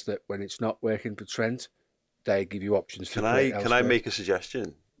 players that, when it's not working for Trent, they give you options. Can I make a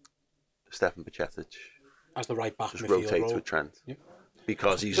suggestion? Stefan Bajcetic as the right back, just rotates with Trent, yeah.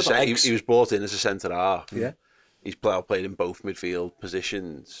 Because he was brought in as a centre half. Yeah, he's played in both midfield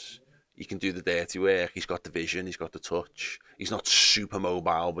positions. He can do the dirty work. He's got the vision. He's got the touch. He's not super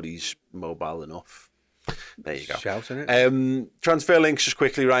mobile, but he's mobile enough. There you go. Shouting it. Transfer links just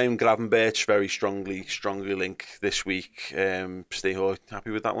quickly. Ryan Gravenberch very strongly link this week. Stay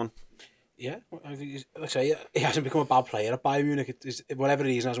happy with that one? Yeah, like I say, he hasn't become a bad player at Bayern Munich. Whatever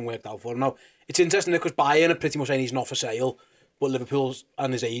reason hasn't worked out for him. Now, it's interesting because Bayern are pretty much saying he's not for sale, but Liverpool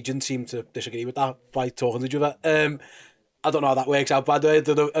and his agent seem to disagree with that by talking to each other. I don't know how that works out, by the way.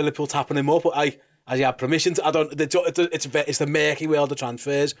 Liverpool tapping him up, but Has he had permission to, I don't, it's the murky world of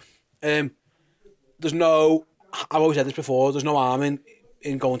transfers. There's no, I've always said this before, there's no harm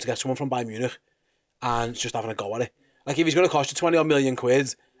in going to get someone from Bayern Munich and just having a go at it. Like, if he's going to cost you 20 odd million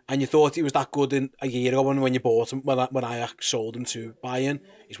quid and you thought he was that good a year ago when you bought him, when Ajax sold him to Bayern,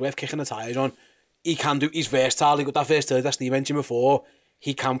 he's worth kicking the tyres on. He's versatile, he got that versatility that Steve mentioned before.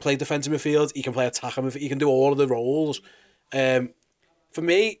 He can play defensive midfield, he can play attacking midfield, he can do all of the roles. For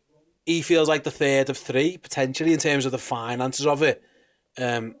me, he feels like the third of three, potentially, in terms of the finances of it.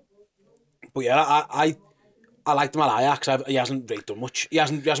 But yeah, I liked him at Ajax. He hasn't really done much. He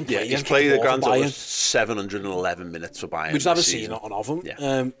hasn't played. Yeah, he's played a grand total of 711 minutes for Bayern. We've never seen none of him.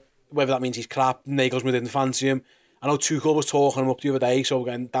 Yeah. Whether that means he's crap, Nagelsmann didn't fancy him. I know Tuchel was talking him up the other day, so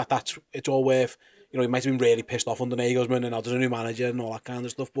again, it's all worth. You know, he might have been really pissed off under Nagelsmann, and now there's a new manager and all that kind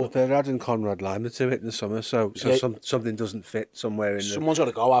of stuff. But they're adding Conrad Laimer to it in the summer, so yeah, something doesn't fit somewhere in. Someone's got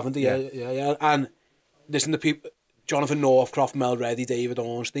to go, haven't they? Yeah. And listen to people, Jonathan Northcroft, Mel Reddy, David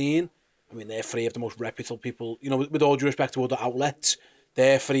Ornstein. I mean, they're three of the most reputable people. You know, with all due respect to other outlets,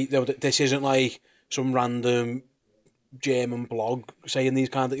 they're three. You know, this isn't like some random German blog saying these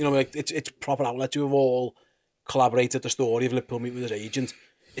kind of. You know, like it's proper outlets who have all collaborated the story of Liverpool meeting with his agent.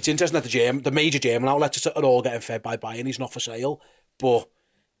 It's interesting that the major German outlets are all getting fed by Bayern. He's not for sale, but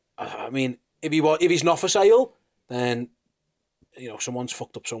I mean, if he's not for sale, then you know someone's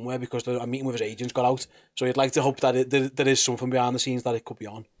fucked up somewhere because a meeting with his agents got out. So you'd like to hope that there is something behind the scenes that it could be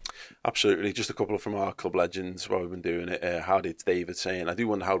on. Absolutely. Just a couple from our club legends while we've been doing it. Hardy, it's David saying, I do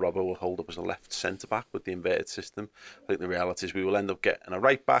wonder how Robbo will hold up as a left centre-back with the inverted system. I think the reality is we will end up getting a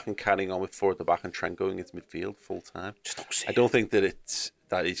right-back and carrying on with four at the back and Trent going into midfield full-time. I don't think that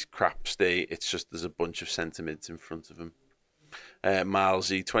he's crap stay. It's just there's a bunch of centre-mids in front of him.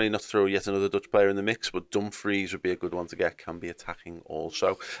 Milesy, 20 not to throw yet another Dutch player in the mix, but Dumfries would be a good one to get, can be attacking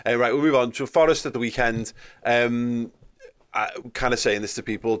also. Right, we'll move on to Forest at the weekend. I'm kind of saying this to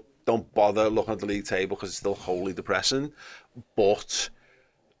people, don't bother looking at the league table because it's still wholly depressing, but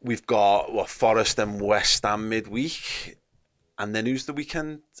we've got Forest and West Ham midweek, and then who's the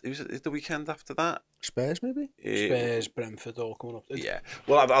weekend after that? Spurs, maybe? Spurs, Brentford, all coming up. Yeah.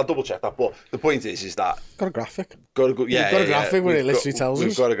 Well, I'll double check that, but the point is that... Got a graphic. We've got a graphic where it literally tells us.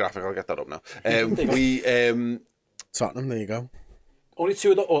 We've got a graphic, I'll get that up now. Tottenham, there you go. Only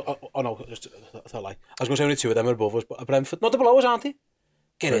two of them... Oh no, just a lie. I was going to say only two of them are above us, but Brentford... Not the below us, aren't they?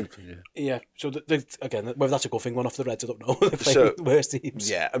 Get in. Yeah. So, again, whether that's a good thing, one off the Reds, I don't know. They're playing the worst teams.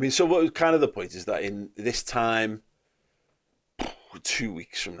 Yeah, I mean, so what kind of the point is that in this time... 2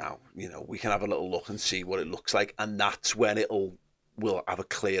 weeks from now, you know, we can have a little look and see what it looks like, and that's when we'll have a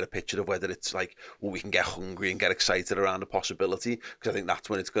clearer picture of whether it's like, well, we can get hungry and get excited around the possibility, because I think that's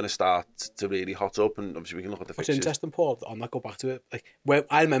when it's going to start to really hot up, and obviously we can look at the fixtures. It's interesting, Paul, on that, go back to it. Like,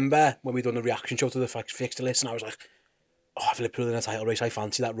 I remember when we done the reaction show to the fixture list, and I was like, oh, if Liverpool in a title race, I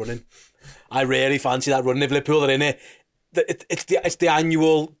fancy that running. I really fancy that running. If Liverpool are in it, it's the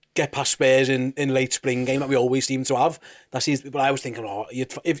annual get past Spurs in late spring game that we always seem to have. But I was thinking,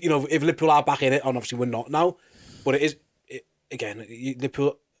 if Liverpool are back in it, and obviously we're not now, but again,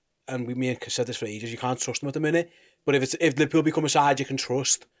 Liverpool, and me and said this for ages, you can't trust them at the minute. But if Liverpool become a side you can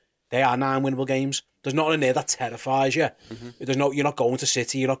trust, they are 9 winnable games. There's nothing in there that terrifies you. Mm-hmm. You're not going to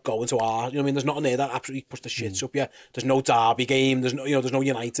City, you're not going to Arsenal. You know what I mean? There's nothing in there that absolutely puts the shits up you. There's no derby game. There's no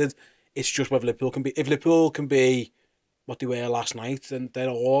United. It's just whether Liverpool can be. If Liverpool can be what they were last night, then they're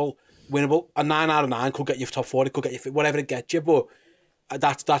all winnable. A 9 out of 9 could get you top 4, it could get you whatever it gets you, but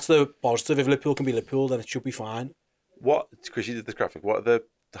that's the positive. If Liverpool can be Liverpool, then it should be fine. Because you did the graphic, what are the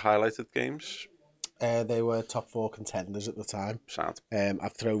highlighted games? They were top 4 contenders at the time. Sad.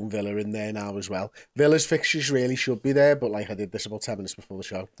 I've thrown Villa in there now as well. Villa's fixtures really should be there, but like I did this about 10 minutes before the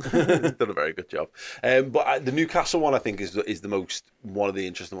show. Done a very good job. But the Newcastle one, I think, is one of the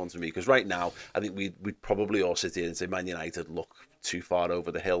interesting ones for me, because right now I think we'd probably all sit here and say Man United look too far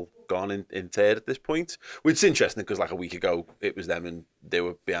over the hill, gone in third at this point, which is interesting because like a week ago it was them and they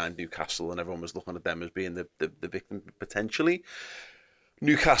were behind Newcastle and everyone was looking at them as being the victim potentially.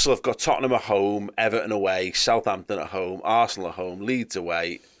 Newcastle have got Tottenham at home, Everton away, Southampton at home, Arsenal at home, Leeds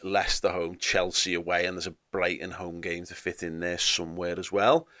away, Leicester home, Chelsea away, and there's a Brighton home game to fit in there somewhere as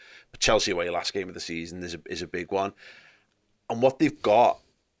well. But Chelsea away, last game of the season, is a big one. And what they've got,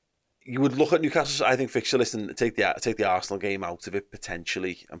 you would look at Newcastle's, I think, fixture list and take the Arsenal game out of it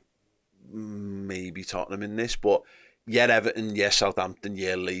potentially, and maybe Tottenham in this, but yeah, Everton, yeah, Southampton,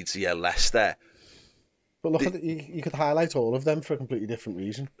 yeah, Leeds, yeah, Leicester. But look, you could highlight all of them for a completely different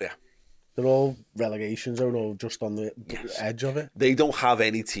reason. Yeah. They're all relegation zone or just on the edge of it. They don't have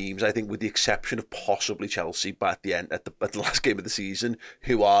any teams, I think, with the exception of possibly Chelsea, but at the end, at the last game of the season,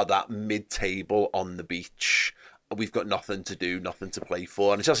 who are that mid-table on the beach. We've got nothing to do, nothing to play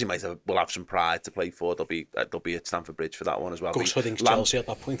for, and Chelsea will have some pride to play for. They'll be at Stamford Bridge for that one as well. Gus Hudding's Chelsea at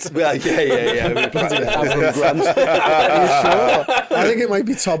that point. Well, yeah. Sure? I think it might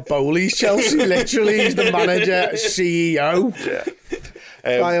be Todd Bowley's Chelsea. Literally, he's the manager, CEO.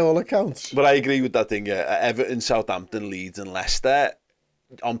 Yeah. By all accounts. But I agree with that thing. Everton, Southampton, Leeds, and Leicester.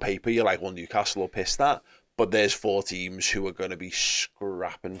 On paper, you're like, well, Newcastle will piss that. But there's 4 teams who are going to be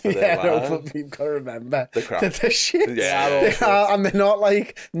scrapping for their lives. But you've got to remember crap. that they're shit. Yeah, they are, and they're not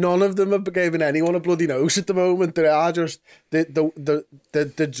like, none of them are giving anyone a bloody nose at the moment. They are just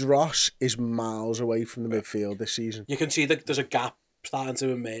the dross is miles away from the midfield this season. You can see that there's a gap starting to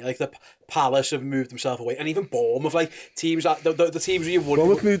emerge. Like the Palace have moved themselves away, and even Bournemouth, like teams that the teams where you would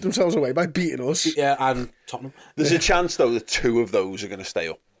Bournemouth moved themselves away by beating us. Yeah, and Tottenham. There's a chance though that 2 of those are going to stay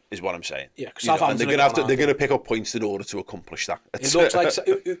up. Is what I'm saying. Yeah, and they're going to pick up points in order to accomplish that. It looks like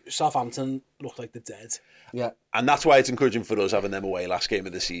Southampton look like they're dead. Yeah, and that's why it's encouraging for us having them away last game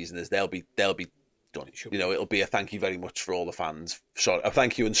of the season. Is they'll be done. It'll be a thank you very much for all the fans. Sorry, a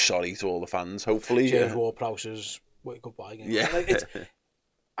thank you and sorry to all the fans. Hopefully, James Ward-Prowse's goodbye game. Yeah.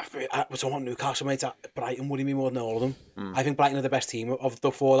 I want Newcastle, mate. Brighton worry me more than all of them. I think Brighton are the best team of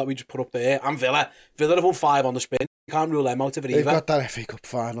the 4 that we just put up there. And Villa have won 5 on the spin. You can't rule them out of it either. They've got that FA Cup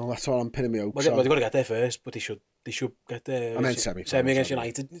final. That's what I'm pinning my hopes on. They've got to get there first, but they should get there. I meant semi against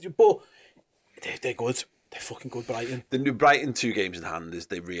United. But they're good. They're fucking good, Brighton. The new Brighton 2 games in hand is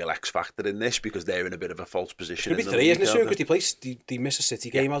the real X factor in this because they're in a bit of a false position. It's going to be 3, isn't it, soon? Because they miss a City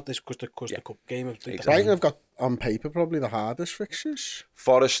game out this because the cup game. Exactly. Brighton have got, on paper, probably the hardest fixtures.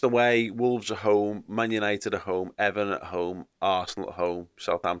 Forest away, Wolves at home, Man United at home, Everton at home, Arsenal at home,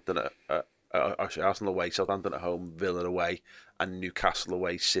 Southampton Arsenal away, Southampton at home, Villa away, and Newcastle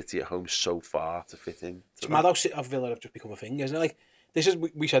away, City at home so far to fit in. It's mad how Villa have just become a thing, isn't it? Like,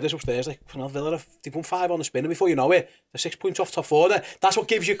 we said this upstairs, like, Villa they've won 5 on the spin, and before you know it, they're 6 points off top 4 there. That's what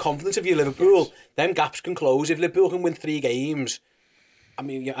gives you confidence if you're Liverpool. Yes. Them gaps can close. If Liverpool can win 3 games, I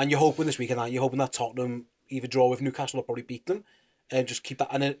mean, and you're hoping this weekend, you're hoping that Tottenham either draw with Newcastle or probably beat them, and just keep that.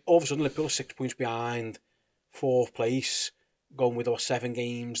 And then all of a sudden, Liverpool are 6 points behind, 4th place, going with 7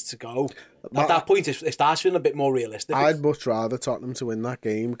 games to go. At that point, it starts feeling a bit more realistic. I'd much rather Tottenham to win that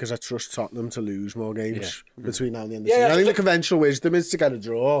game because I trust Tottenham to lose more games between now and the end of the season. I think the conventional wisdom is to get a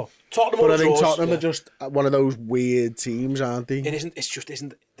draw. But I think Tottenham are just one of those weird teams, aren't they? It isn't. It's just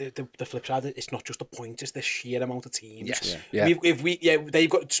isn't the flip side. It's not just a point. It's the sheer amount of teams. Yes. They've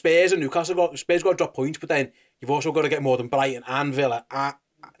got Spurs and Newcastle. Spurs got to drop points, but then you've also got to get more than Brighton and Villa.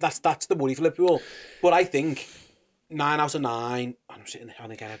 That's the worry for Liverpool. But I think 9 out of 9, I'm sitting there,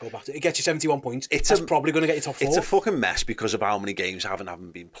 and again I go back to it gets you 71 points. That's probably going to get you top 4. It's a fucking mess because of how many games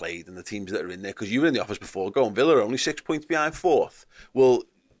haven't been played and the teams that are in there. Because you were in the office before going, Villa are only 6 points behind 4th. Well,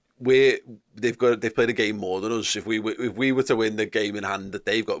 they've played a game more than us. If we were to win the game in hand that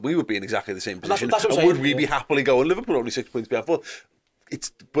they've got, we would be in exactly the same position. That's what I'm and saying, would we be happily going Liverpool only 6 points behind 4th?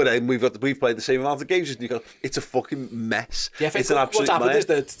 But we've played the same amount of games as Newcastle. It's a fucking mess. It's an absolute what's happened is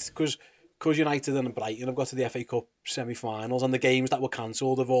that because United and Brighton have got to the FA Cup semi-finals, and the games that were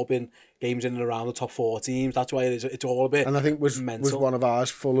cancelled have all been games in and around the top 4 teams. That's why it's all a bit. And I think was one of ours.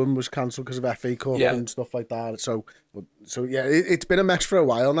 Fulham was cancelled because of FA Cup and stuff like that. So yeah, it's been a mess for a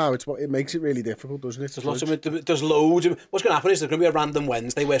while now. It makes it really difficult, doesn't it? There's loads. What's going to happen is there's going to be a random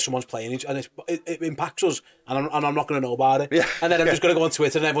Wednesday where someone's playing and it impacts us, and I'm not going to know about it. Yeah. And then I'm just going to go on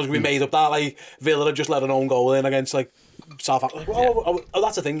Twitter and everyone's going to be made up that like Villa have just let an own goal in against like Southampton. Oh,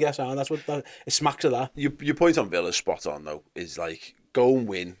 that's a thing, yes. That's what it smacks of that. Your point on Villa's spot on though is like go and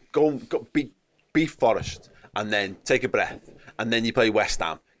win, go beat Forest, and then take a breath, and then you play West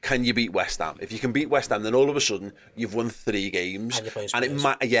Ham. Can you beat West Ham? If you can beat West Ham, then all of a sudden you've won 3 games, and it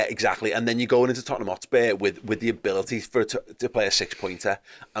might, exactly. And then you're going into Tottenham Hotspur with the ability for it to play a 6-pointer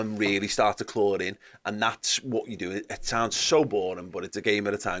and really start to claw it in, and that's what you do. It sounds so boring, but it's a game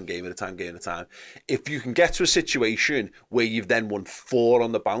at a time, game at a time, game at a time. If you can get to a situation where you've then won 4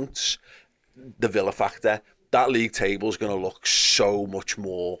 on the bounce, the Villa factor, that league table is going to look so much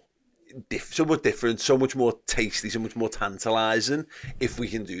more different, so much more tasty, so much more tantalising if we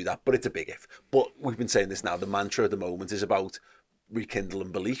can do that. But it's a big if. But we've been saying this now, the mantra at the moment is about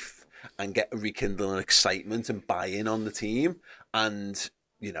rekindling belief and rekindling excitement and buy-in on the team. And,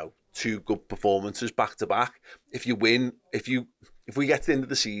 2 good performances back to back. If you win, if we get to the end of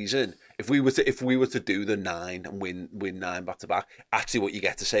the season, if we were to do the 9 and win 9 back to back, actually what you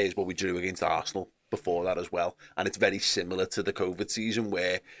get to say is, well, we drew against Arsenal before that as well. And it's very similar to the COVID season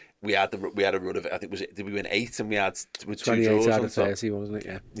where we had a run of, I think, did we win 8 and we had 2 draws out of on top? 30, wasn't it?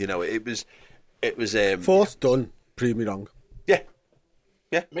 Yeah. You know, it was Fourth done. Prove me wrong. Yeah.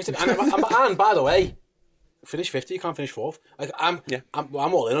 And by the way, finish 50, you can't finish 4th. Like I'm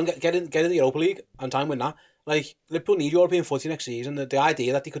all in on getting the Europa League and time win that. Like Liverpool need European footy next season. The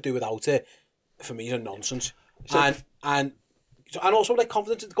idea that they could do without it, for me, is a nonsense. And also like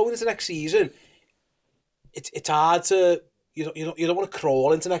confidence going into next season. It's hard to you don't want to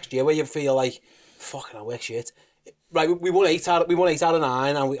crawl into next year where you feel like fucking hell, we're shit. Right, we won 8 out of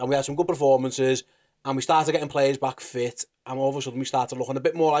 9, and we had some good performances, and we started getting players back fit, and all of a sudden we started looking a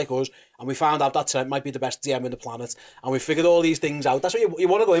bit more like us, and we found out that Trent might be the best DM in the planet, and we figured all these things out. That's what you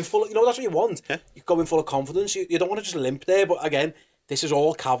want to go in full. You know, that's what you want. Yeah. You go in full of confidence. You don't want to just limp there. But again, this is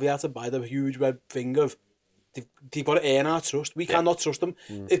all caveated by the huge red thing of they've got to earn our trust. We cannot trust them.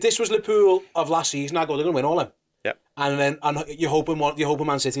 If this was Liverpool of last season, I'd go, they're going to win all them. Yeah. And you're hoping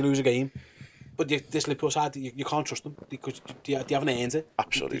Man City lose a game. But this Liverpool side, you can't trust them because they haven't earned it.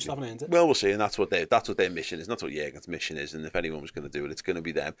 Absolutely. They just haven't earned it. Well, we'll see, and that's what their mission is. That's what Jurgen's mission is. And if anyone was going to do it, it's going to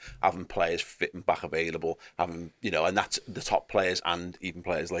be them having players fit and back available, having and that's the top players and even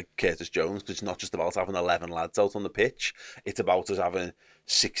players like Curtis Jones. Because it's not just about having 11 lads out on the pitch. It's about us having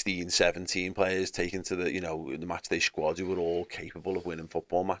 16, 17 players taken to the match day squad who are all capable of winning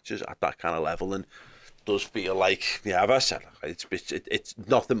football matches at that kind of level. And does feel like, as I said, it's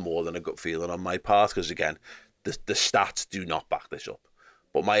nothing more than a gut feeling on my part, because again, the stats do not back this up.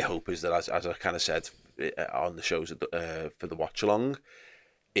 But my hope is that, as I kind of said on the shows for the watch along,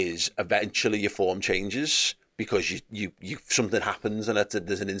 is eventually your form changes because you something happens and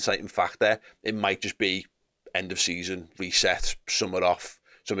there's an inciting factor. It might just be end of season, reset, summer off,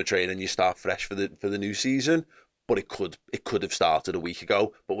 summer training, you start fresh for the new season. But it could have started a week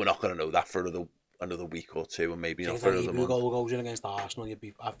ago, but we're not going to know that for another week or two, and maybe not for another month. Goal goes in against Arsenal,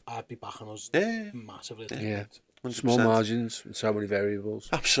 I'd be backing us massively. Yeah, 100%. Small margins and so many variables.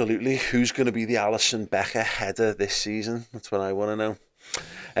 Absolutely. Who's going to be the Alisson Becker header this season? That's what I want to know.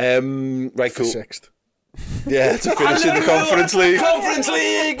 Right, cool. 6th. Yeah, to finish in the Conference League. Conference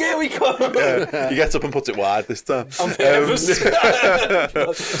League, here we come. Yeah, he gets up and puts it wide this time. On purpose.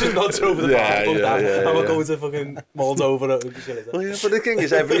 Just nods over the bar. I'm going to fucking Moldova. Well, yeah, but the thing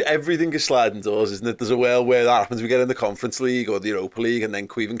is, everything is sliding doors, isn't it? There's a world where that happens. We get in the Conference League or the Europa League, and then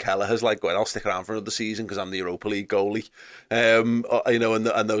Caoimhin Kelleher's like, well, I'll stick around for another season because I'm the Europa League goalie. And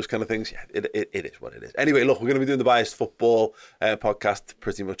those kind of things. Yeah, it is what it is. Anyway, look, we're going to be doing the Biased Football podcast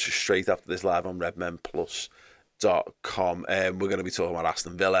pretty much straight after this live on Redmen Plus.com. We're going to be talking about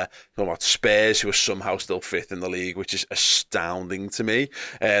Aston Villa, talking about Spurs, who are somehow still 5th in the league, which is astounding to me.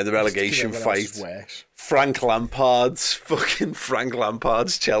 The relegation fight. Frank Lampard's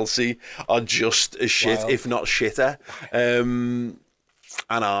Chelsea are just as shit, if not shitter.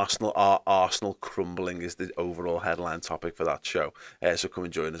 And Arsenal crumbling is the overall headline topic for that show. So come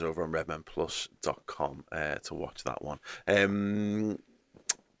and join us over on redmenplus.com to watch that one.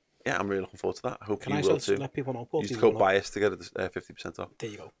 Yeah, I'm really looking forward to that. I hope you will too. Let people know. Use the code BIAS to get 50% off. There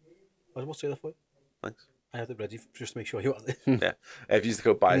you go. What's the other for you? Thanks. I had it ready just to make sure you want it. Yeah. If you use the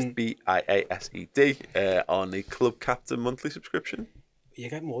code BIAS, BIASED, on the Club Captain monthly subscription, you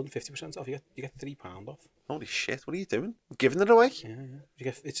get more than 50% off. You get £3 off. Holy shit! What are you doing? Giving it away? Yeah. You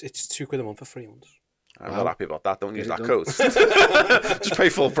get it's £2 a month for 3 months. I'm not happy about that. Don't use that code. Just pay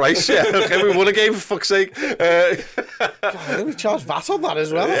full price. Yeah. Okay, we won a game, for fuck's sake. God, we charge VAT on that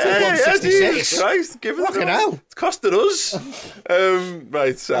as well. Jesus Christ, give it fucking hell. It's costing us.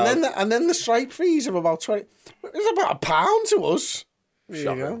 Right. So. And then the stripe fees of about 20. It's about £1 to us. There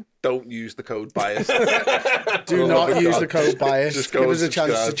you go. Don't use the code BIAS. Do not use the code BIAS. Just give us a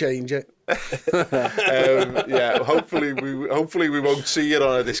chance to change it. Hopefully we won't see it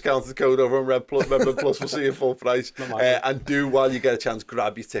on a discounted code over on Redmen Plus. We'll see it full price. And do, while you get a chance,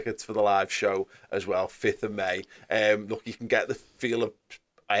 grab your tickets for the live show as well, 5th of May. Look, you can get the feel of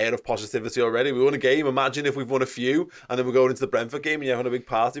air of positivity already. We won a game. Imagine if we've won a few, and then we're going into the Brentford game and you're having a big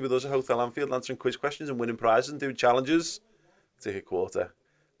party with us at Hotel Anfield, answering quiz questions and winning prizes and doing challenges. Ticket quarter,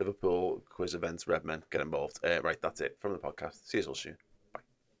 Liverpool quiz events, Redmen, get involved. Right, that's it from the podcast. See you all soon. Bye.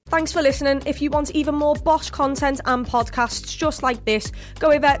 Thanks for listening. If you want even more Bosch content and podcasts just like this, go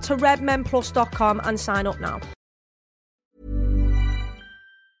over to redmenplus.com and sign up now.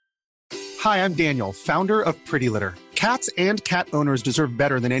 Hi, I'm Daniel, founder of Pretty Litter. Cats and cat owners deserve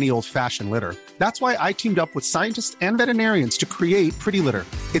better than any old-fashioned litter. That's why I teamed up with scientists and veterinarians to create Pretty Litter.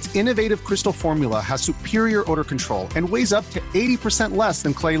 Its innovative crystal formula has superior odor control and weighs up to 80% less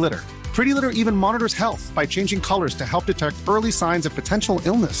than clay litter. Pretty Litter even monitors health by changing colors to help detect early signs of potential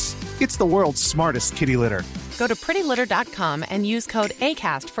illness. It's the world's smartest kitty litter. Go to prettylitter.com and use code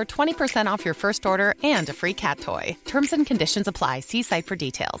ACAST for 20% off your first order and a free cat toy. Terms and conditions apply. See site for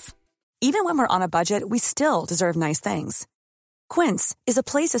details. Even when we're on a budget, we still deserve nice things. Quince is a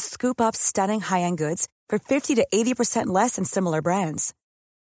place to scoop up stunning high-end goods for 50 to 80% less than similar brands.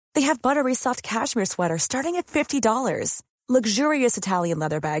 They have buttery soft cashmere sweaters starting at $50, luxurious Italian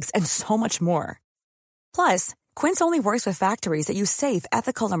leather bags, and so much more. Plus, Quince only works with factories that use safe,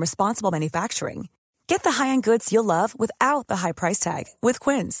 ethical, and responsible manufacturing. Get the high-end goods you'll love without the high price tag with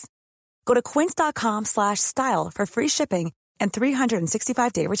Quince. Go to quince.com/style for free shipping and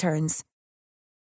 365-day returns.